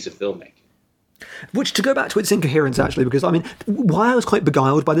coherent piece of filmmaking. Which, to go back to its incoherence, actually, because, I mean, why I was quite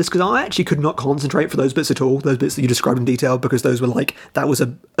beguiled by this, because I actually could not concentrate for those bits at all, those bits that you described in detail, because those were like, that was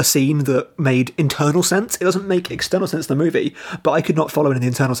a scene that made internal sense. It doesn't make external sense in the movie, but I could not follow any of the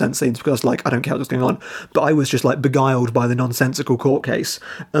internal sense scenes because, like, I don't care what's going on. But I was just, like, beguiled by the nonsensical court case.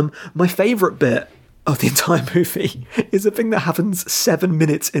 My favourite bit of the entire movie is a thing that happens 7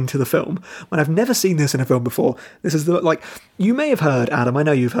 minutes into the film, when I've never seen this in a film before. This is you may have heard, Adam, I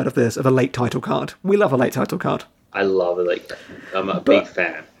know you've heard of this, of a late title card. We love a late title card. I love a late title. I'm a big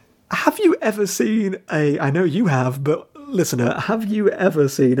fan. Have you ever seen I know you have, but listener, have you ever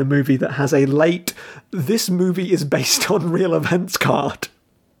seen a movie that has a late, this movie is based on real events card?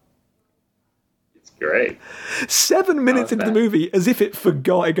 Great. 7 minutes into the movie, as if it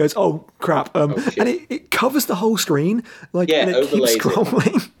forgot, it goes, oh crap, and it covers the whole screen, and it keeps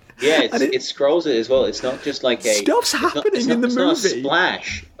scrolling. Yeah, it scrolls it as well. It's not just like stuff's happening in the movie. Not a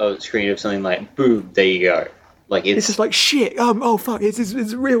splash of the screen of something like, boom, there you go. Like it's just like shit. Oh fuck! It's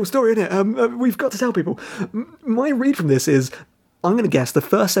a real story, isn't it? We've got to tell people. My read from this is, I'm going to guess the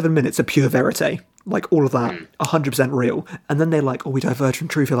first 7 minutes are pure verite. Like, all of that, 100% real. And then they're like, oh, we diverge from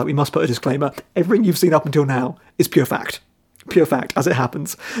truth. They're like, we must put a disclaimer. Everything you've seen up until now is pure fact. Pure fact, as it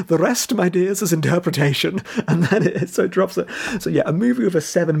happens. The rest, my dears, is interpretation. And then it drops it. So yeah, a movie with a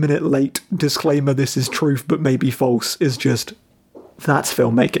 7 minute late disclaimer, this is truth, but maybe false, is just, that's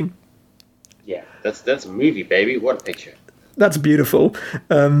filmmaking. Yeah, that's a movie, baby. What a picture. That's beautiful.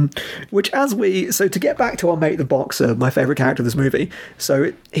 So to get back to our mate the boxer, my favourite character of this movie,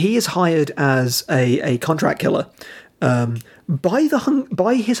 so he is hired as a contract killer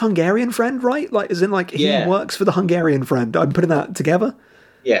by his Hungarian friend, right? Like, as in, like, he works for the Hungarian friend. I'm putting that together.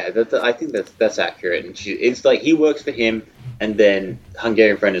 Yeah, I think that's accurate. And it's like he works for him, and then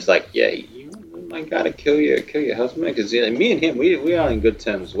Hungarian friend is like, yeah, I gotta kill your husband, because me and him, we are in good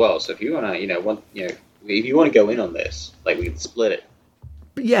terms as well. So if you wanna, if you want to go in on this, like, we can split it.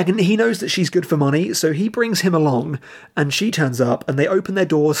 But yeah, and he knows that she's good for money, so he brings him along, and she turns up, and they open their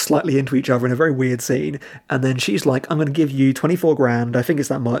doors slightly into each other in a very weird scene, and then she's like, I'm going to give you 24 grand, I think it's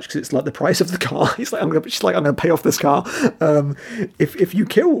that much, because it's like the price of the car. She's like, I'm going to pay off this car, if you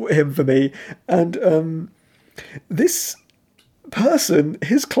kill him for me. And this person,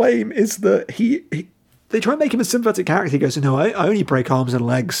 his claim is that they try and make him a sympathetic character. He goes, no, I only break arms and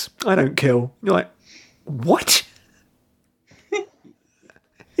legs, I don't kill. You're like, what?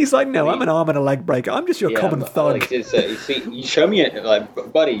 He's like, no, I'm an arm and a leg breaker. I'm just your common thug. Like, you see, you show me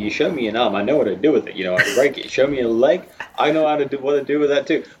buddy, you show me an arm, I know what to do with it. I can break it. Show me a leg, I know what to do with that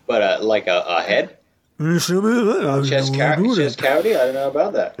too. But like a head, chest cavity, I don't know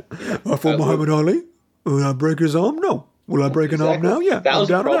about that. I fought Muhammad Ali. Will I break his arm? No. Will I break an arm now? Yeah. That was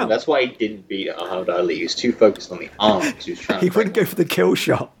the problem. That's why he didn't beat Muhammad Ali. He was too focused on the arm. He wouldn't go for the kill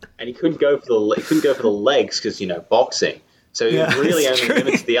shot. and he couldn't go for the legs because boxing. So he was really only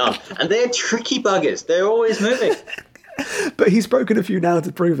limited to the arm, and they're tricky buggers. They're always moving. But he's broken a few now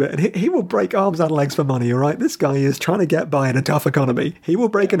to prove it, and he will break arms and legs for money. All right, this guy is trying to get by in a tough economy. He will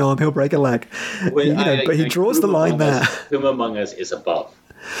break an arm, he'll break a leg. But he draws the line there. Whom among us is above?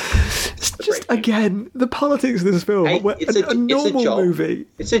 Just again, the politics of this film. Hey, it's a normal movie.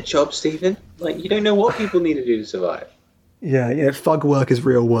 It's a job, Stephen. Like, you don't know what people need to do to survive. Yeah, thug work is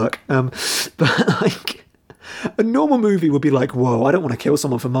real work. But like, a normal movie would be like, whoa, I don't want to kill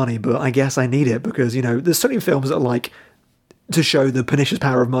someone for money, but I guess I need it because there's so many films that are like to show the pernicious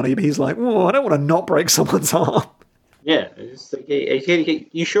power of money. But he's like, whoa, I don't want to not break someone's arm. Yeah, it's like,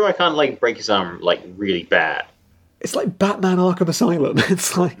 you sure I can't like break his arm like really bad? It's like Batman Arkham Asylum.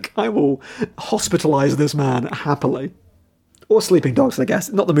 It's like, I will hospitalize this man happily. Or Sleeping Dogs, I guess.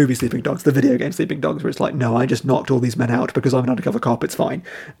 Not the movie Sleeping Dogs, the video game Sleeping Dogs, where it's like, no, I just knocked all these men out because I'm an undercover cop, it's fine.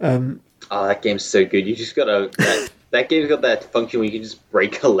 Oh, that game's so good. You just gotta... That game's got that function where you can just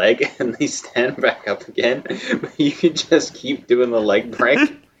break a leg and they stand back up again. But you can just keep doing the leg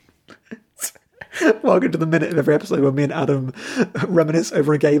break. Welcome to the minute in every episode where me and Adam reminisce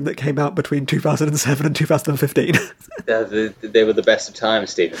over a game that came out between 2007 and 2015. They were the best of times,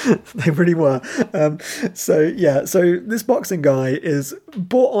 Stephen. They really were. So this boxing guy is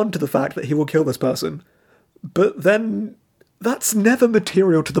brought on to the fact that he will kill this person, but then that's never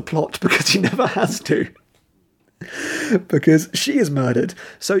material to the plot because he never has to. Because she is murdered.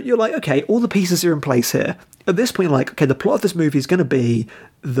 So you're like, okay, all the pieces are in place here. At this point, you're like, okay, the plot of this movie is going to be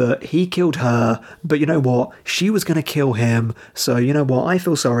that he killed her, but you know what? She was going to kill him, so you know what? I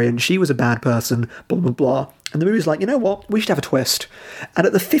feel sorry, and she was a bad person, blah, blah, blah. And the movie's like, you know what? We should have a twist. And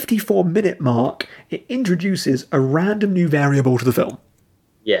at the 54-minute mark, it introduces a random new variable to the film.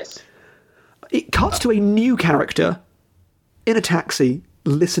 Yes. It cuts to a new character in a taxi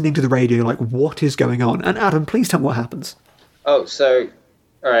listening to the radio, like, what is going on? And Adam, please tell me what happens. Oh, so,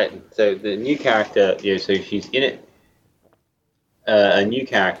 all right. So the new character, so she's in it. A new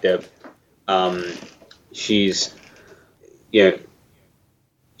character. She's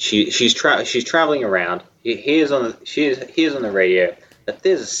traveling around. She hears on the radio that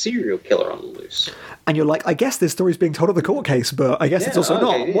there's a serial killer on the loose. And you're like, I guess this story's being told at the court case, but I guess it's also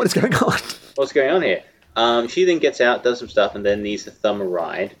not. What is going on? What's going on here? She then gets out, does some stuff, and then needs to thumb a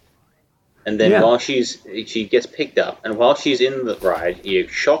ride. And then while she gets picked up, and while she's in the ride,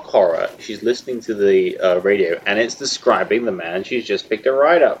 shock horror, she's listening to the radio, and it's describing the man she's just picked a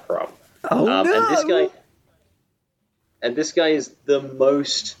ride up from. Oh no! And this guy is the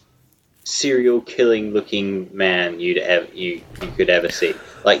most serial killing looking man you could ever see.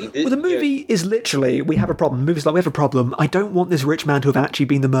 Like, the movie is literally, we have a problem. The movie's like, we have a problem. I don't want this rich man to have actually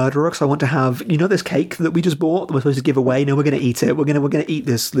been the murderer, because I want to have, this cake that we just bought that we're supposed to give away. No, we're going to eat it. We're going to eat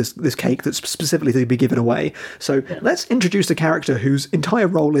this cake that's specifically to be given away. So let's introduce a character whose entire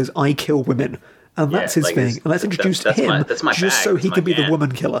role is I kill women, and that's his thing. And let's introduce him just so he can be the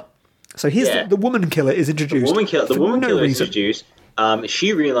woman killer. So here's the woman killer is introduced. The woman killer is introduced.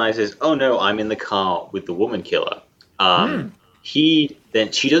 She realizes, oh no, I'm in the car with the woman killer. She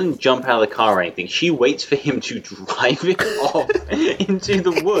doesn't jump out of the car or anything. She waits for him to drive it off into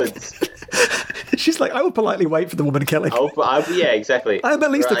the woods. She's like, I will politely wait for the woman killing. Yeah, exactly. I'm at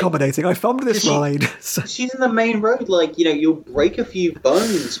least accommodating. I filmed this ride. She's in the main road. Like, you'll break a few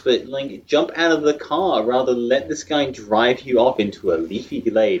bones, but like, jump out of the car rather than let this guy drive you off into a leafy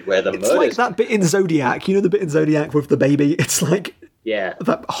glade where the murder. It's like that bit in Zodiac. You know the bit in Zodiac with the baby? It's like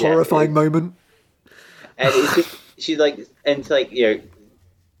that horrifying moment. And it's just, she's like,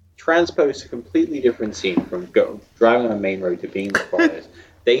 transposed a completely different scene from driving on a main road to being in the forest.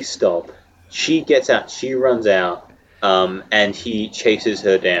 They stop. She gets out. She runs out, and he chases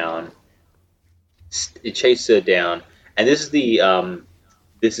her down. It chases her down, and this is the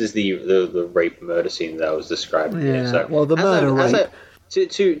rape murder scene that I was describing. Yeah. So, well, the murder rape.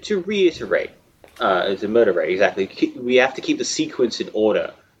 To reiterate, it's a murder rape. Exactly. We have to keep the sequence in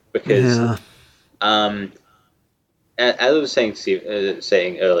order because. As I was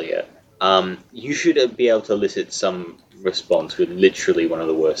saying earlier, you should be able to elicit some response with literally one of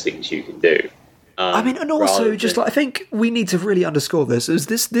the worst things you can do. And also, I think we need to really underscore this, is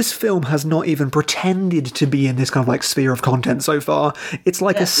this film has not even pretended to be in this kind of like sphere of content so far. It's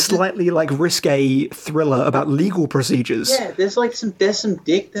like a slightly like risque thriller about legal procedures. Yeah, there's some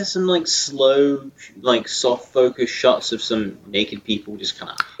dick, there's some like slow, like soft focus shots of some naked people just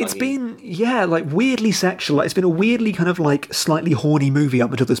kind of hugging. It's been, like weirdly sexual. It's been a weirdly kind of like slightly horny movie up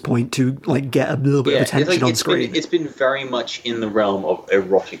until this point to like get a little bit of attention on screen. It's been very much in the realm of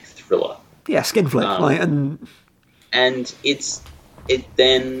erotic thriller. Yeah, skin flick, and it's it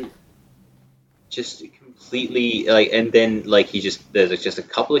then just completely and then there's just a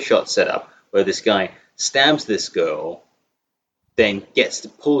couple of shots set up where this guy stabs this girl, then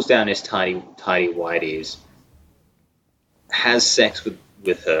pulls down his tidy whities, has sex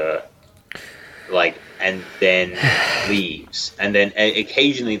with her, and then leaves. And then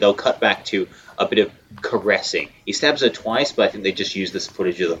occasionally they'll cut back to a bit of caressing. He stabs her twice, but I think they just use this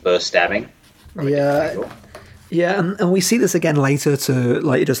footage of the first stabbing. Yeah. Yeah, and we see this again later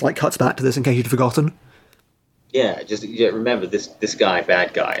it just cuts back to this in case you'd forgotten. Yeah, remember this guy,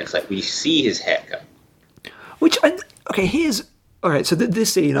 bad guy. It's like we see his haircut. Alright, so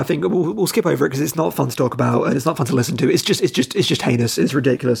this scene, I think we'll skip over it because it's not fun to talk about and it's not fun to listen to. It's just heinous. It's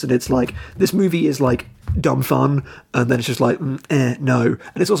ridiculous, and it's like this movie is dumb fun, and then it's just no, and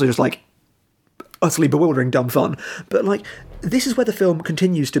it's also just utterly bewildering dumb fun. But this is where the film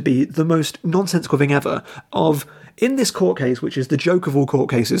continues to be the most nonsensical thing ever. In this court case, which is the joke of all court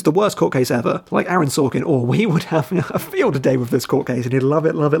cases, the worst court case ever, Aaron Sorkin, he would have a field day with this court case, and he'd love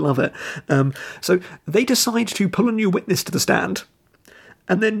it, love it, love it. So they decide to pull a new witness to the stand,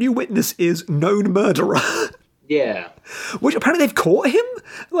 and their new witness is known murderer. Yeah. Which apparently they've caught him?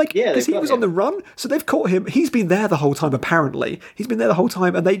 Because he was him on the run, so they've caught him. He's been there the whole time, apparently. He's been there the whole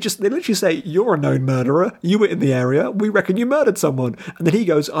time, and they literally say, "You're a known murderer. You were in the area. We reckon you murdered someone." And then he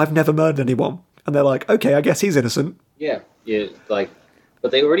goes, "I've never murdered anyone." And they're like, "Okay, I guess he's innocent." Yeah,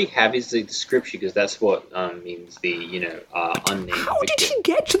 but they already have his description because that's what means the unnamed. How victim. did he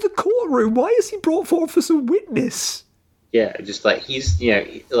get to the courtroom? Why is he brought forward as a witness? Yeah, just he's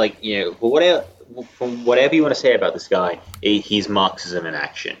from whatever you want to say about this guy, he's Marxism in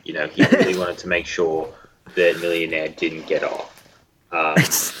action. He really wanted to make sure the millionaire didn't get off.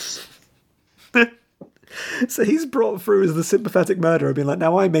 So he's brought through as the sympathetic murderer, being like,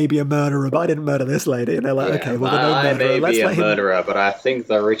 "Now I may be a murderer, but I didn't murder this lady." And they're like, "Okay, well, they're no murderer. I may be a murderer, him... but I think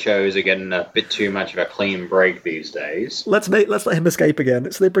the richos are getting a bit too much of a clean break these days. Let's let him escape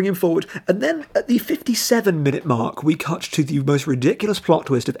again." So they bring him forward, and then at the 57-minute mark, we cut to the most ridiculous plot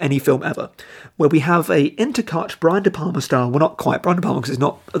twist of any film ever, where we have a intercut Brian De Palma style. Well, not quite Brian De Palma because it's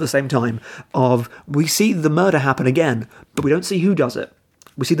not at the same time. We see the murder happen again, but we don't see who does it.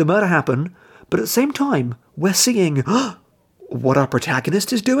 We see the murder happen. But at the same time, we're seeing what our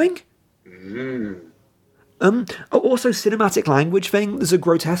protagonist is doing. Also, cinematic language thing. There's a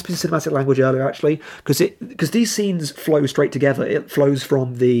grotesque piece of cinematic language earlier, actually, because these scenes flow straight together. It flows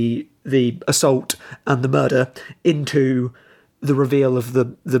from the assault and the murder into the reveal of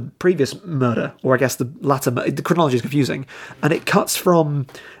the previous murder, or I guess the latter. The chronology is confusing, and it cuts from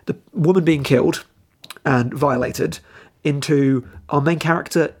the woman being killed and violated into our main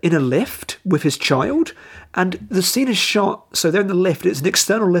character in a lift with his child, and the scene is shot so they're in the lift. It's an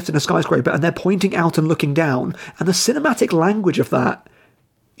external lift in a skyscraper, and they're pointing out and looking down, and the cinematic language of that,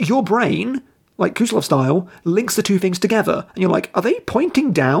 your brain, Kuslov style, links the two things together, and you're like, are they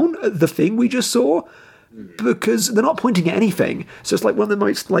pointing down at the thing we just saw? Because they're not pointing at anything. So it's one of the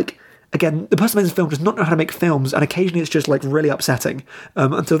most again, the person making this film does not know how to make films, and occasionally it's just really upsetting.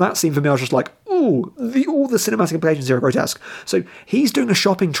 Until that scene for me, I was just like, ooh, all the cinematic implications here are grotesque. So he's doing a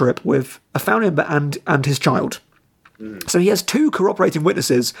shopping trip with a family member and his child. So he has two corroborating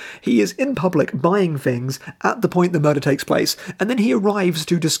witnesses. He is in public buying things at the point the murder takes place, and then he arrives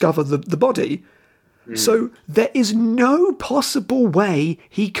to discover the body. So there is no possible way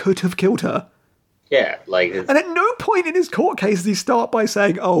he could have killed her. Yeah, and at no point in his court case does he start by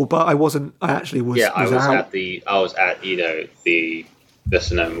saying, "Oh, but I wasn't. I actually was." Yeah, I was out. the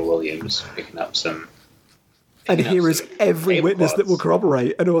Sonoma Williams picking up some. And here is every witness that will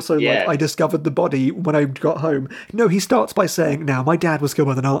corroborate, and also I discovered the body when I got home. No, he starts by saying, "Now my dad was killed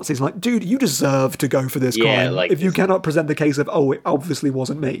by the Nazis." Dude, you deserve to go for this crime if you cannot present the case of, "Oh, it obviously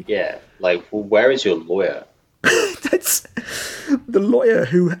wasn't me." Yeah, where is your lawyer? That's the lawyer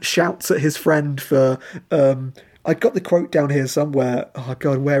who shouts at his friend for I got the quote down here somewhere. Oh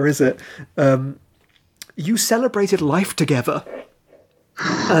god, where is it? You celebrated life together,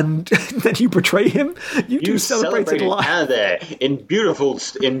 and then you betray him. You celebrated life Canada in beautiful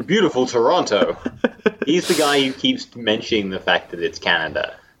Toronto. He's the guy who keeps mentioning the fact that it's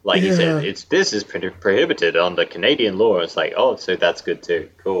Canada. He said, this is prohibited under Canadian law. It's so that's good too.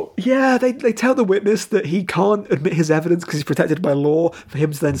 Cool. Yeah, they tell the witness that he can't admit his evidence because he's protected by law, for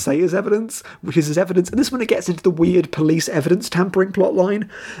him to then say his evidence, which is his evidence. And this is when it gets into the weird police evidence tampering plot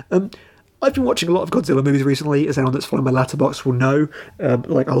line. I've been watching a lot of Godzilla movies recently, as anyone that's following my letterbox will know. A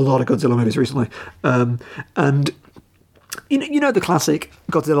lot of Godzilla movies recently. And you know the classic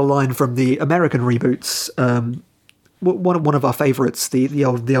Godzilla line from the American reboots, one of our favourites, the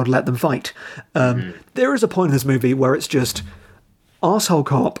old "Let Them Fight." There is a point in this movie where it's just arsehole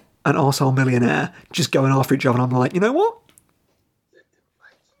cop and arsehole millionaire just going after each other, and I'm like, you know what?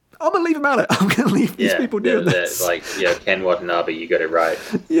 I'm gonna leave him at it. I'm gonna leave these people doing this. Like, Ken Watanabe, you got it right.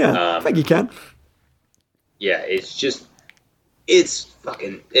 Yeah, thank you, Ken. Yeah, it's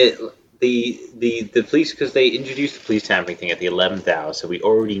fucking the police, because they introduced the police tampering thing at the 11th hour, so we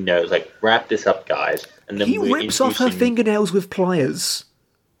already know. It's like, wrap this up, guys. And then he rips off her fingernails with pliers.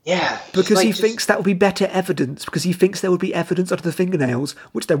 Yeah, because he thinks that would be better evidence, because he thinks there would be evidence under the fingernails,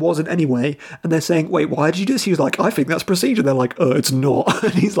 which there wasn't anyway, and they're saying, wait, why did you do this? He was like, I think that's procedure. They're like, it's not.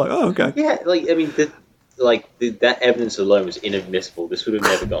 And he's like, oh, okay. Yeah, like, I mean, that evidence alone was inadmissible. This would have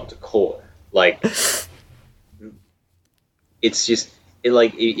never gone to court. Like, it's just,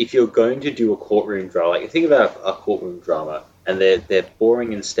 if you're going to do a courtroom drama, like, think about a courtroom drama, and they're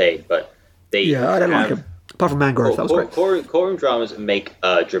boring and staid, but they I don't like them. Apart from Mangrove, that was great. Courtroom dramas make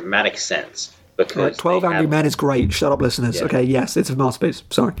dramatic sense. Because right, 12 Angry Men is great. Shut up, listeners. Yeah. Okay, yes, it's a masterpiece.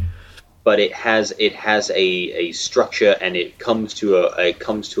 Sorry. But it has a structure, and it comes to a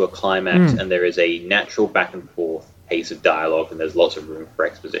climax, and there is a natural back and forth pace of dialogue, and there's lots of room for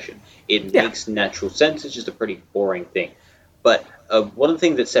exposition. It makes natural sense. It's just a pretty boring thing. But one of the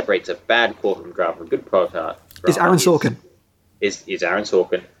things that separates a bad courtroom drama from a good courtroom drama is Aaron Sorkin. Is Aaron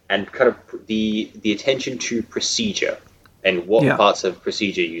Sorkin, and kind of the attention to procedure and what parts of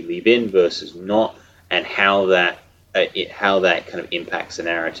procedure you leave in versus not, and how that kind of impacts the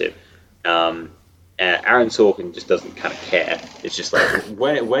narrative. Aaron Sorkin just doesn't kind of care. It's just like,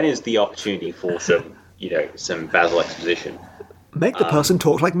 when is the opportunity for some Basil exposition? Make the person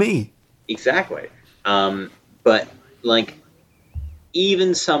talk like me. Exactly. But like,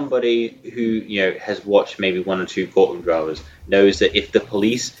 even somebody who has watched maybe one or two courtroom dramas knows that if the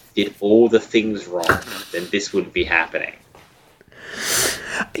police did all the things wrong, then this would be happening.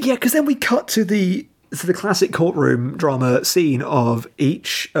 Yeah, because then we cut to the classic courtroom drama scene of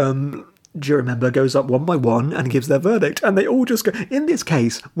each jury member goes up one by one and gives their verdict, and they all just go, in this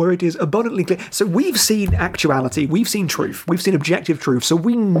case where it is abundantly clear. So we've seen actuality, we've seen truth, we've seen objective truth, so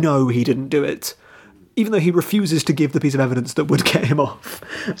we know he didn't do it, even though he refuses to give the piece of evidence that would get him off.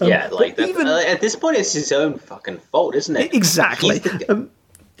 At this point it's his own fucking fault, isn't it? Exactly.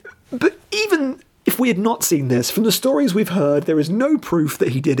 But even if we had not seen this, from the stories we've heard, there is no proof that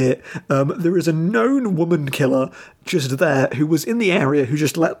he did it. There is a known woman killer just there who was in the area who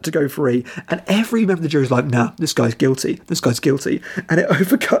just let to go free. And every member of the jury is like, nah, this guy's guilty. This guy's guilty. And it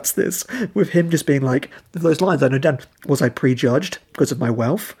overcuts this with him just being like, those lines I know, Dan, was I prejudged because of my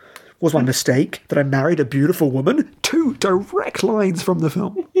wealth? Was my mistake that I married a beautiful woman? 2 direct lines from the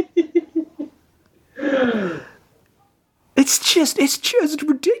film. It's just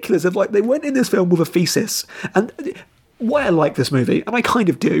ridiculous. Of like, they went in this film with a thesis, and why I like this movie, and I kind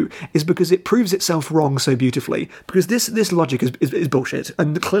of do, is because it proves itself wrong so beautifully. Because this logic is bullshit,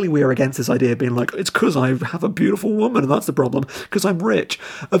 and clearly we are against this idea of being like, it's because I have a beautiful woman and that's the problem, because I'm rich.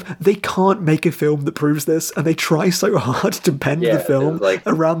 They can't make a film that proves this, and they try so hard to bend the film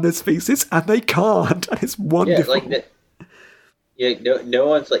around this thesis, and they can't. And it's wonderful. No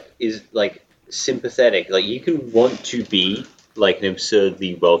one's is sympathetic. Like, you can want to be like an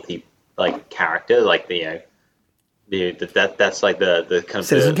absurdly wealthy character, that's like the kind of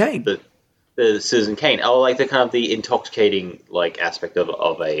Citizen Kane. The Citizen Kane. Oh, like the kind of the intoxicating aspect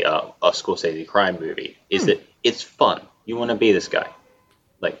of a Scorsese crime movie is that it's fun. You want to be this guy,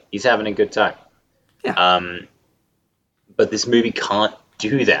 he's having a good time. Yeah. But this movie can't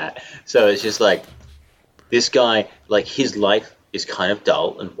do that. So it's just this guy, his life is kind of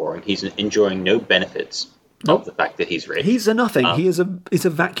dull and boring. He's enjoying no benefits of the fact that he's rich. He's a nothing. He is a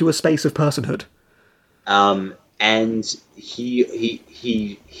vacuous space of personhood. And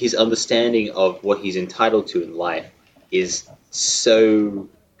his understanding of what he's entitled to in life is so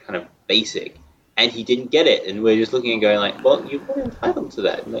kind of basic, and he didn't get it. And we're just looking and going well, you're not entitled to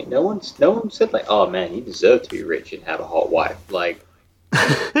that. And no one said oh man, you deserve to be rich and have a hot wife.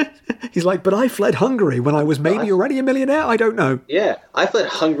 He's but I fled Hungary when I was maybe already a millionaire. I don't know. Yeah, I fled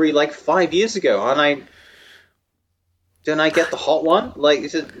Hungary 5 years ago, and don't I get the hot one?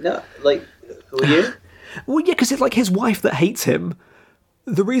 Is it no? Who are you? Well, yeah, because it's his wife that hates him.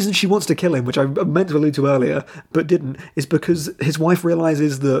 The reason she wants to kill him, which I meant to allude to earlier, but didn't, is because his wife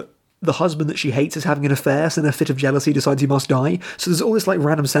realises that the husband that she hates is having an affair, so in a fit of jealousy decides he must die. So there's all this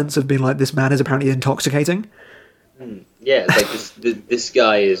random sense of being this man is apparently intoxicating. Yeah, it's this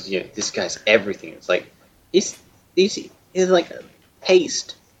guy is, this guy's everything. It's he's like a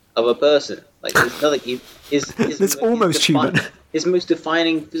paste of a person. There's nothing. It's almost human. His most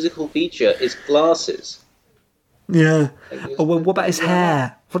defining physical feature is glasses. Yeah. Well, what about his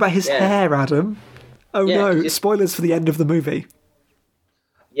hair? What about his hair, Adam? Oh no! Spoilers for the end of the movie.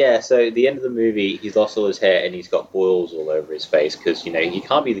 Yeah, so at the end of the movie, he's lost all his hair and he's got boils all over his face because he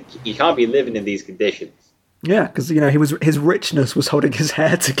can't be living in these conditions. Yeah, because his richness was holding his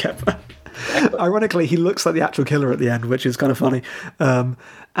hair together. Exactly. Ironically, he looks like the actual killer at the end, which is kind of funny. And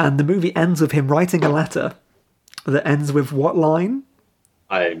the movie ends with him writing a letter that ends with what line?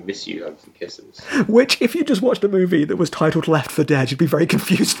 I miss you, hugs and kisses. Which, if you just watched a movie that was titled Left for Dead, you'd be very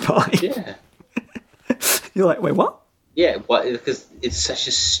confused by. Yeah. You're like, wait, what? Yeah, because it's such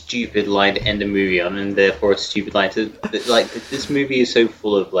a stupid line to end a movie on, and therefore a stupid line to this movie is so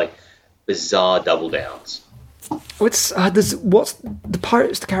full of like bizarre double downs. What's the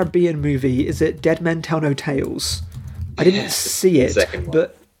Pirates of the Caribbean movie? Is it Dead Men Tell No Tales? I didn't see it,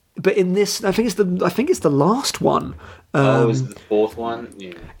 but in this, I think it's the last one. Is it the fourth one?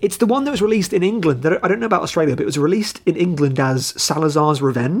 Yeah. It's the one that was released in England. I don't know about Australia, but it was released in England as Salazar's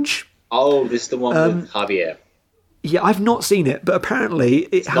Revenge. Oh, this is the one with Javier. Yeah, I've not seen it, but apparently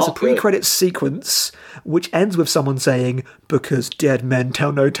it has a pre-credits sequence which ends with someone saying, "Because dead men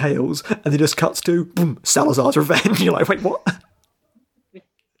tell no tales," and it just cuts to, boom, Salazar's Revenge. You're like, wait, what?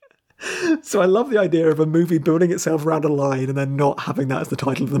 So I love the idea of a movie building itself around a line and then not having that as the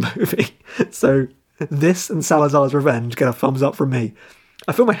title of the movie. So this and Salazar's Revenge get a thumbs up from me.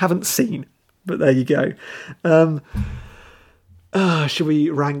 A film I haven't seen, but there you go. Should we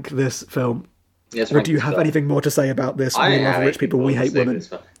rank this film? Yes, or do you have anything more to say about this? We love rich people, we hate women.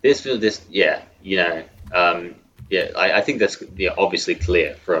 I think that's obviously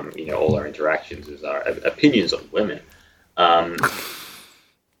clear from all our interactions is our opinions on women.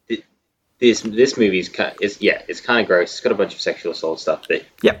 This movie is kind of gross. It's got a bunch of sexual assault stuff that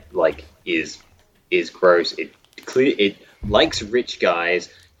is gross. It likes rich guys,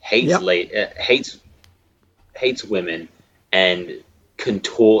 hates women, and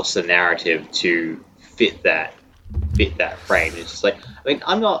contorts the narrative to fit that frame. It's just like, I mean,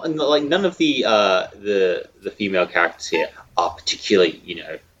 I'm not like, none of the female characters here are particularly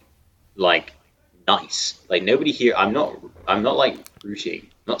like nice. Like, nobody here. I'm not like rooting,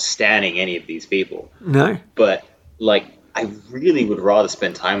 not standing any of these people. No, but like, I really would rather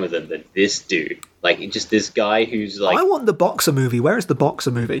spend time with them than this dude. Like, just this guy who's like... I want the boxer movie. Where is the boxer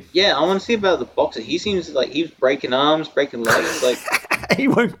movie? Yeah, I want to see about the boxer. He seems like he's breaking arms, breaking legs. Like, he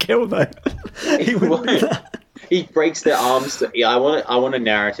won't kill though. He won't. He breaks their arms. I want a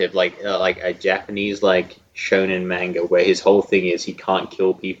narrative like a Japanese like shonen manga where his whole thing is he can't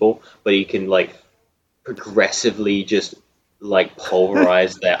kill people, but he can like progressively just like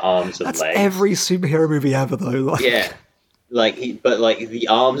pulverize their arms and legs. That's every superhero movie ever though. Like... Yeah. But the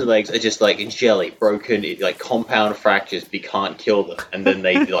arms and legs are just like jelly, broken, like compound fractures. But you can't kill them, and then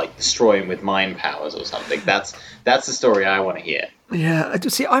they like destroy him with mind powers or something. That's the story I want to hear. Yeah,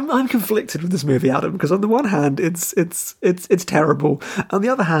 I'm conflicted with this movie, Adam, because on the one hand, it's terrible. On the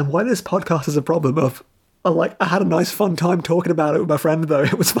other hand, why this podcast is a problem of, I had a nice fun time talking about it with my friend though.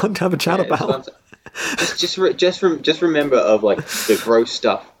 It was fun to have a chat about. Just remember of like the gross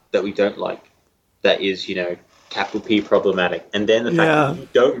stuff that we don't like. That is capital P problematic, and then the fact that you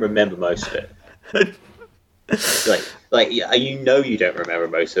don't remember most of it. You don't remember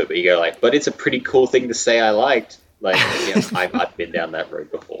most of it, but you go like, but it's a pretty cool thing to say I liked. Like, I've been down that road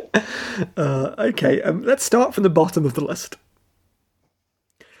before. Okay, let's start from the bottom of the list.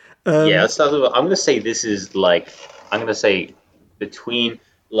 Let's start with, I'm going to say this is like, I'm going to say between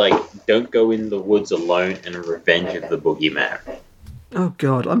like Don't Go in the Woods Alone and Revenge of the Boogeyman. Oh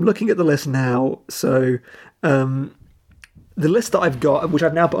God, I'm looking at the list now. So, the list that I've got, which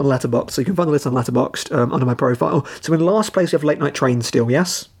I've now put on Letterboxd, so you can find the list on Letterboxd under my profile. So in last place, we have Late Night Train still,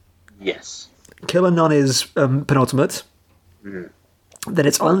 yes? Yes. Killer Nun is penultimate. Mm. Then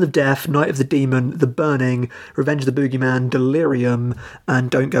it's Island of Death, Night of the Demon, The Burning, Revenge of the Boogeyman, Delirium, and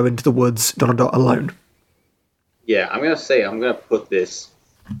Don't Go into the Woods, ... Alone. Yeah, I'm going to put this...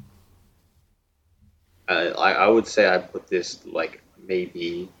 I would say I put this, like,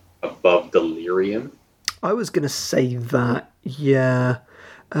 maybe above Delirium. I was going to say that, yeah.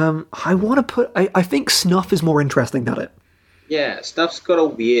 I want to put... I think Snuff is more interesting than it. Yeah, Snuff's got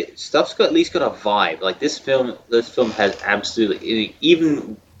at least got a vibe. Like, this film has absolutely...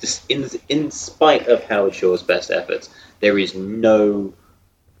 Even in spite of Howard Shore's best efforts, there is no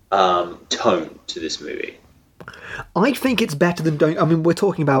tone to this movie. I think it's better than Don't... I mean, we're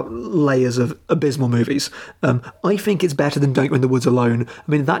talking about layers of abysmal movies. I think it's better than Don't Go in the Woods Alone. I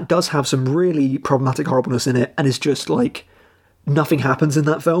mean, that does have some really problematic horribleness in it, and it's just like, nothing happens in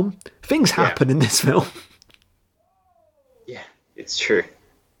that film. Things happen in this film. Yeah, it's true.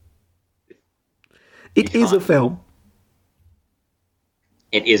 It is a film.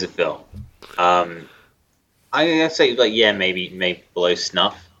 It is a film. I'm going to say, like, maybe below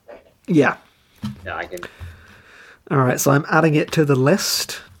Snuff. Yeah. Yeah, I can. All right, so I'm adding it to the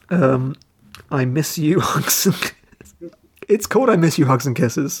list. I Miss You, Hugs and... It's called I Miss You, Hugs and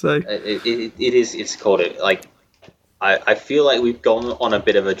Kisses, so... It is, it's called it, like, I feel like we've gone on a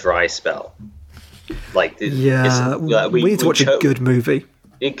bit of a dry spell. Like, we need to watch a good movie.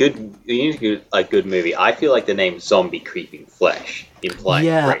 We need to do a good movie. I feel like the name Zombie Creeping Flesh implies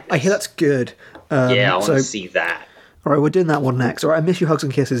greatness. I hear that's good. I want to see that. All right, we're doing that one next. All right, I Miss You, Hugs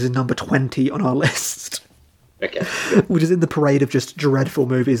and Kisses is number 20 on our list. Okay. Which is in the parade of just dreadful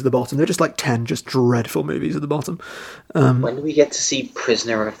movies at the bottom. They're just like 10 just dreadful movies at the bottom. When do we get to see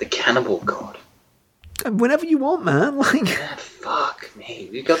Prisoner of the Cannibal God? Whenever you want, man. Like, fuck me,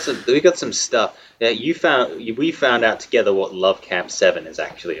 we got some stuff. Yeah, we found out together what Love Camp 7 is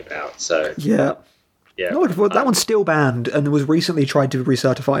actually about. So yeah. No, that one's still banned, and was recently tried to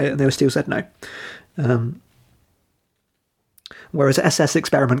recertify it, and they were still said no. Whereas SS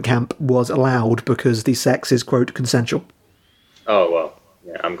Experiment Camp was allowed because the sex is, quote, consensual. Oh, well,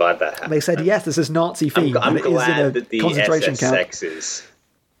 yeah, I'm glad that happened. They said, yes, this is Nazi themed, I'm but it is in glad a that the concentration SS camp. sex is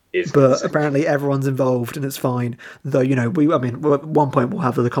But consensual. apparently everyone's involved, and it's fine. Though, at one point we'll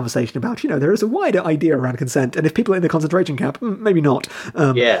have the conversation about, there is a wider idea around consent, and if people are in a concentration camp, maybe not.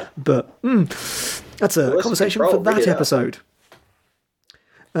 Yeah. But that's a conversation for that episode.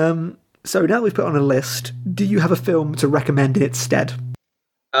 So now we've put on a list, do you have a film to recommend in its stead?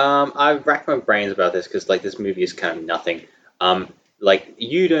 I've racked my brains about this because, like, this movie is kind of nothing. Like,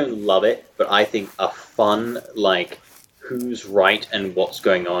 you don't love it, but I think a fun, like, who's right and what's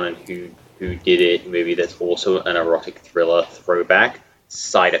going on and who did it movie that's also an erotic thriller throwback,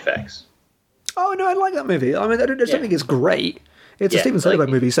 Side Effects. Oh, no, I like that movie. I mean, I don't think it's great. It's a Steven Soderbergh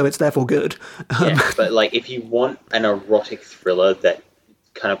movie, so it's therefore good. But, like, if you want an erotic thriller that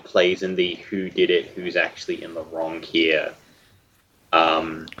kind of plays in the who did it, who's actually in the wrong here.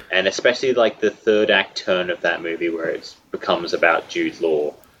 And especially like the third act turn of that movie where it becomes about Jude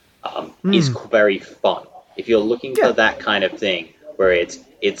Law is very fun. If you're looking for that kind of thing where it's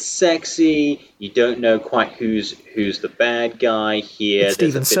sexy, you don't know quite who's the bad guy here. It's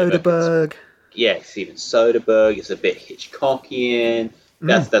Steven Soderbergh. Steven Soderbergh. It's a bit Hitchcockian.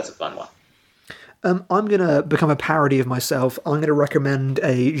 That's a fun one. I'm going to become a parody of myself. I'm going to recommend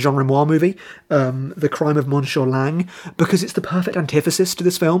a Jean Renoir movie, The Crime of Monsieur Lang, because it's the perfect antithesis to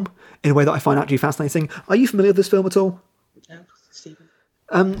this film in a way that I find actually fascinating. Are you familiar with this film at all? No, Stephen.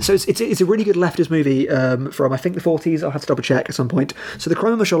 So it's a really good leftist movie from, I think, the 40s. I'll have to double check at some point. So The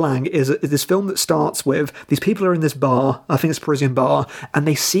Crime of Monsieur Lang is this film that starts with these people are in this bar, I think it's a Parisian bar, and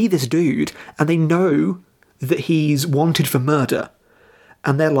they see this dude, and they know that he's wanted for murder.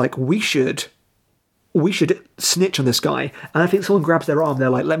 And they're like, we should snitch on this guy. And I think someone grabs their arm, they're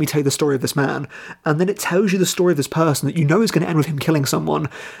like, let me tell you the story of this man. And then it tells you the story of this person that you know is going to end with him killing someone.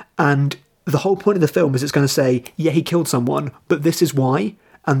 And the whole point of the film is it's going to say, yeah, he killed someone, but this is why,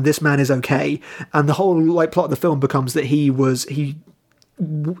 and this man is okay. And the whole plot of the film becomes that he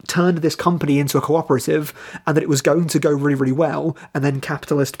turned this company into a cooperative, and that it was going to go really, really well, and then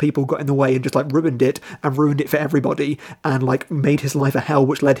capitalist people got in the way and just ruined it for everybody, and made his life a hell,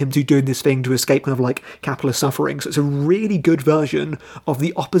 which led him to doing this thing to escape kind of capitalist suffering. So it's a really good version of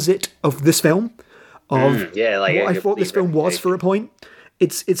the opposite of this film, of what I thought this film was for a point. It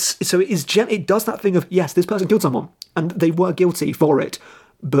does that thing of, yes, this person killed someone and they were guilty for it,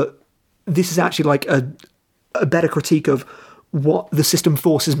 but this is actually a better critique of what the system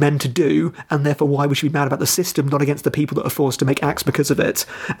forces men to do, and therefore why we should be mad about the system, not against the people that are forced to make acts because of it.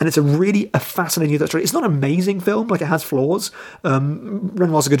 And it's a fascinating story. It's not an amazing film, it has flaws.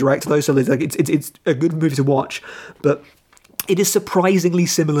 Renoir's a good director though, so it's a good movie to watch, but it is surprisingly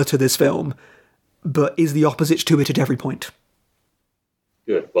similar to this film, but is the opposite to it at every point.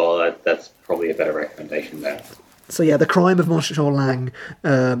 Good. Well, that's probably a better recommendation there. So yeah, The Crime of Monsieur Lang,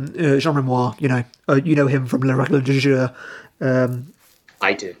 Jean Renoir, you know him from Le Règle du Jeu.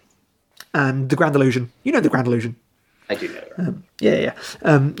 I do. And The Grand Illusion. You know The Grand Illusion. I do know that.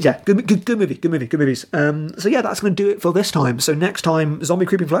 Good movies. So yeah, that's going to do it for this time. So next time, Zombie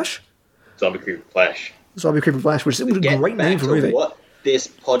Creeping Flesh, which is a great name for a movie. What this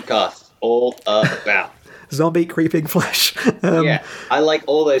podcast is all about. Zombie Creeping Flesh. I like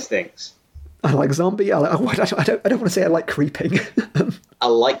all those things. I like zombie. I don't want to say I like creeping. I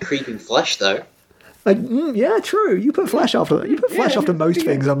like creeping flesh though. Yeah, true. You put flesh after after most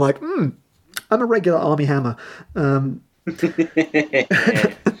things. I'm like, I'm a regular Army Hammer. That's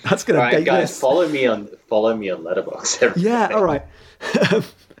gonna all right, bait guys. this. Follow me on Letterboxd. Yeah, all right.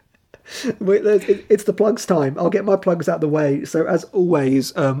 Wait, it's the plugs time. I'll get my plugs out of the way. So, as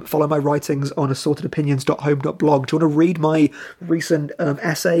always, follow my writings on assortedopinions.home.blog. Do you want to read my recent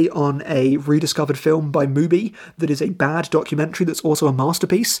essay on a rediscovered film by Mubi that is a bad documentary that's also a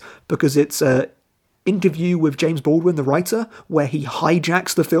masterpiece because it's a interview with James Baldwin, the writer, where he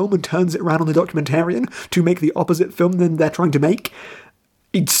hijacks the film and turns it around on the documentarian to make the opposite film than they're trying to make.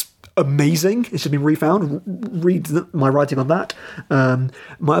 It's amazing. It's just been refound. Read my writing on that.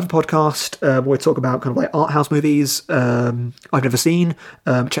 My other podcast where I talk about kind of like art house movies I've never seen.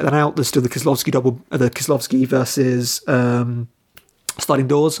 Check that out. There's still the Kieslowski versus Sliding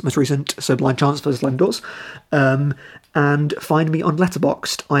Doors, most recent. So Blind Chance versus Sliding Doors. And find me on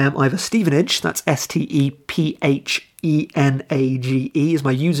Letterboxd. I am either Stevenage, that's Stephenage is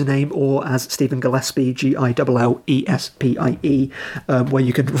my username, or as Stephen Gillespie, Gillespie, where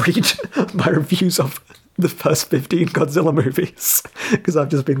you can read my reviews of the first 15 Godzilla movies, because I've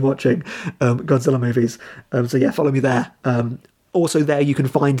just been watching Godzilla movies. So yeah, follow me there. Also there you can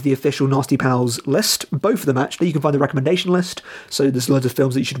find the official Nasty Pals list, both of them actually. You can find the recommendation list, so there's loads of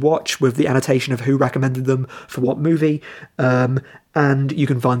films that you should watch with the annotation of who recommended them for what movie, and you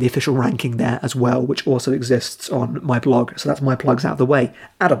can find the official ranking there as well, which also exists on my blog. So that's my plugs out of the way.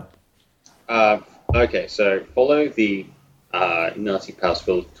 Adam. Okay, so follow the Nasty Pals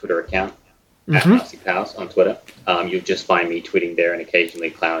Twitter account, at Nasty Pals on Twitter. You'll just find me tweeting there and occasionally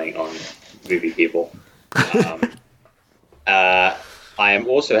clowning on movie people. I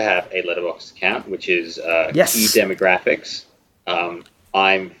also have a Letterboxd account, which is yes. Key Demographics.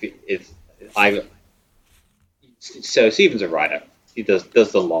 So Stephen's a writer. He does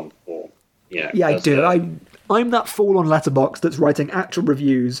the long form. Yeah, I do. I'm that fool on Letterboxd that's writing actual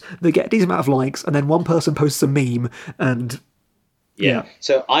reviews that get a decent amount of likes, and then one person posts a meme, and yeah.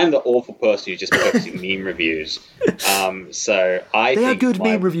 So I'm the awful person who's just posting meme reviews. So they are good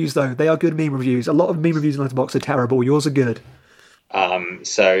meme reviews, though. They are good meme reviews. A lot of meme reviews on Letterboxd are terrible. Yours are good.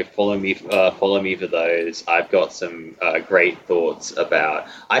 So follow me for those. I've got some great thoughts about.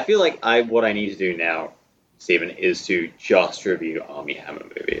 I feel like what I need to do now, Stephen, is to just review Armie Hammer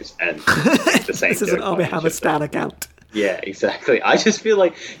movies and the same. This is an Armie Hammer stan account. Yeah, exactly. I just feel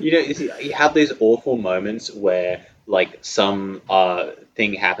like you have those awful moments where like some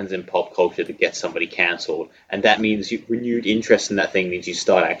thing happens in pop culture that gets somebody cancelled, and that means renewed interest in that thing means you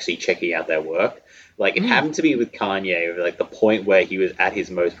start actually checking out their work. Like, it happened to me with Kanye, like, the point where he was at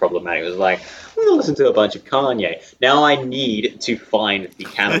his most problematic. It was like, I'm going to listen to a bunch of Kanye. Now I need to find the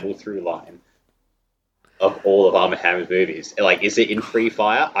cannibal through line of all of Armie Hammer's movies. Like, is it in Free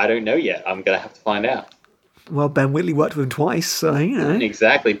Fire? I don't know yet. I'm going to have to find out. Well, Ben Whitley worked with him twice, so,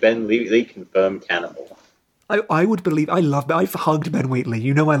 Exactly. Ben Whitley confirmed cannibal. I would believe... I've hugged Ben Wheatley.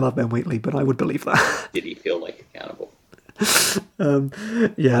 You know I love Ben Wheatley, but I would believe that. Did he feel like a cannibal?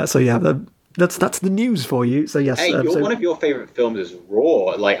 That's the news for you. So yes. Hey, one of your favorite films is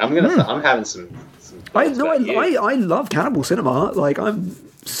Raw. Like I'm having some I love cannibal cinema. Like I'm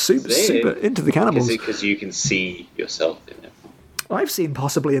super into the cannibals. Because you can see yourself in it. I've seen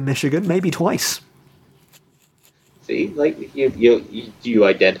Possibly in Michigan, maybe twice. See, like you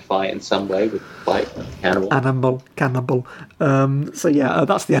identify in some way with like cannibal. Cannibal. So yeah,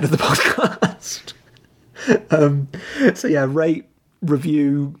 that's the end of the podcast. So yeah, rate,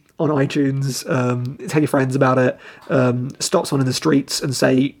 review on iTunes, tell your friends about it, stop someone in the streets and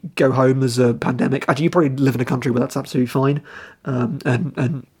say go home, there's a pandemic. Actually, you probably live in a country where that's absolutely fine,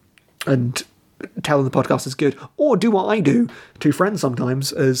 and tell them the podcast is good, or do what I do to friends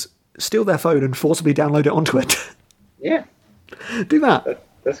sometimes, is steal their phone and forcibly download it onto it. Yeah, do that.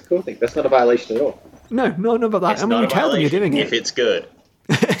 That's a cool thing. That's not a violation at all. No about that. You tell them you're doing it if it's good.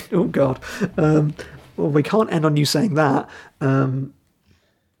 Oh god. Well, we can't end on you saying that.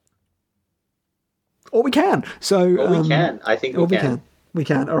 Or we can. So we can. I think we can. We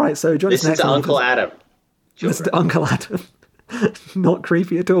can. All right. So join us next time. Listen to Uncle Adam. Listen to Uncle Adam. Not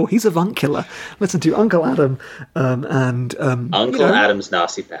creepy at all. He's a vunk killer. Listen to Uncle Adam and Uncle Adam's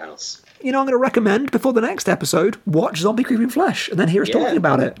Nasty Pals. I'm going to recommend before the next episode, watch Zombie Creeping Flesh, and then hear us talking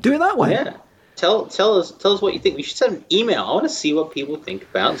about it. Do it that way. Yeah. Tell us what you think. We should send an email. I want to see what people think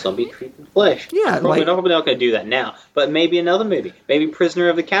about Zombie Creeping Flesh. Yeah. Probably not going to do that now, but maybe another movie. Maybe Prisoner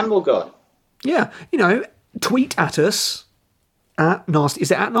of the Cannibal God. Yeah, tweet at us at Nasty. Is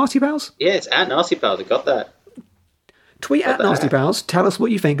it at Nasty Pals? Yeah, it's at Nasty Pals. I got that. Tweet at Nasty Pals. Tell us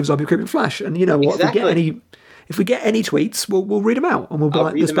what you think of Zombie Creeping Flesh, and you know what? Exactly. If we get any tweets, we'll read them out, and we'll be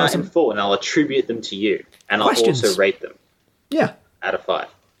read them out in full, and I'll attribute them to you, and questions. I'll also rate them. Yeah. Out of 5.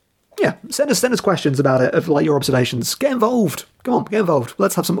 Yeah, send us questions about it, of like your observations. Get involved. Come on, get involved.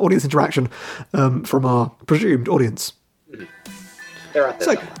 Let's have some audience interaction from our presumed audience. They're out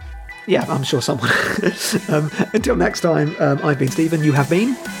there somewhere. Yeah, I'm sure someone. Until next time, I've been Stephen, you have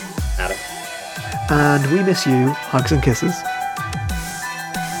been, Adam. and we miss you. Hugs and kisses.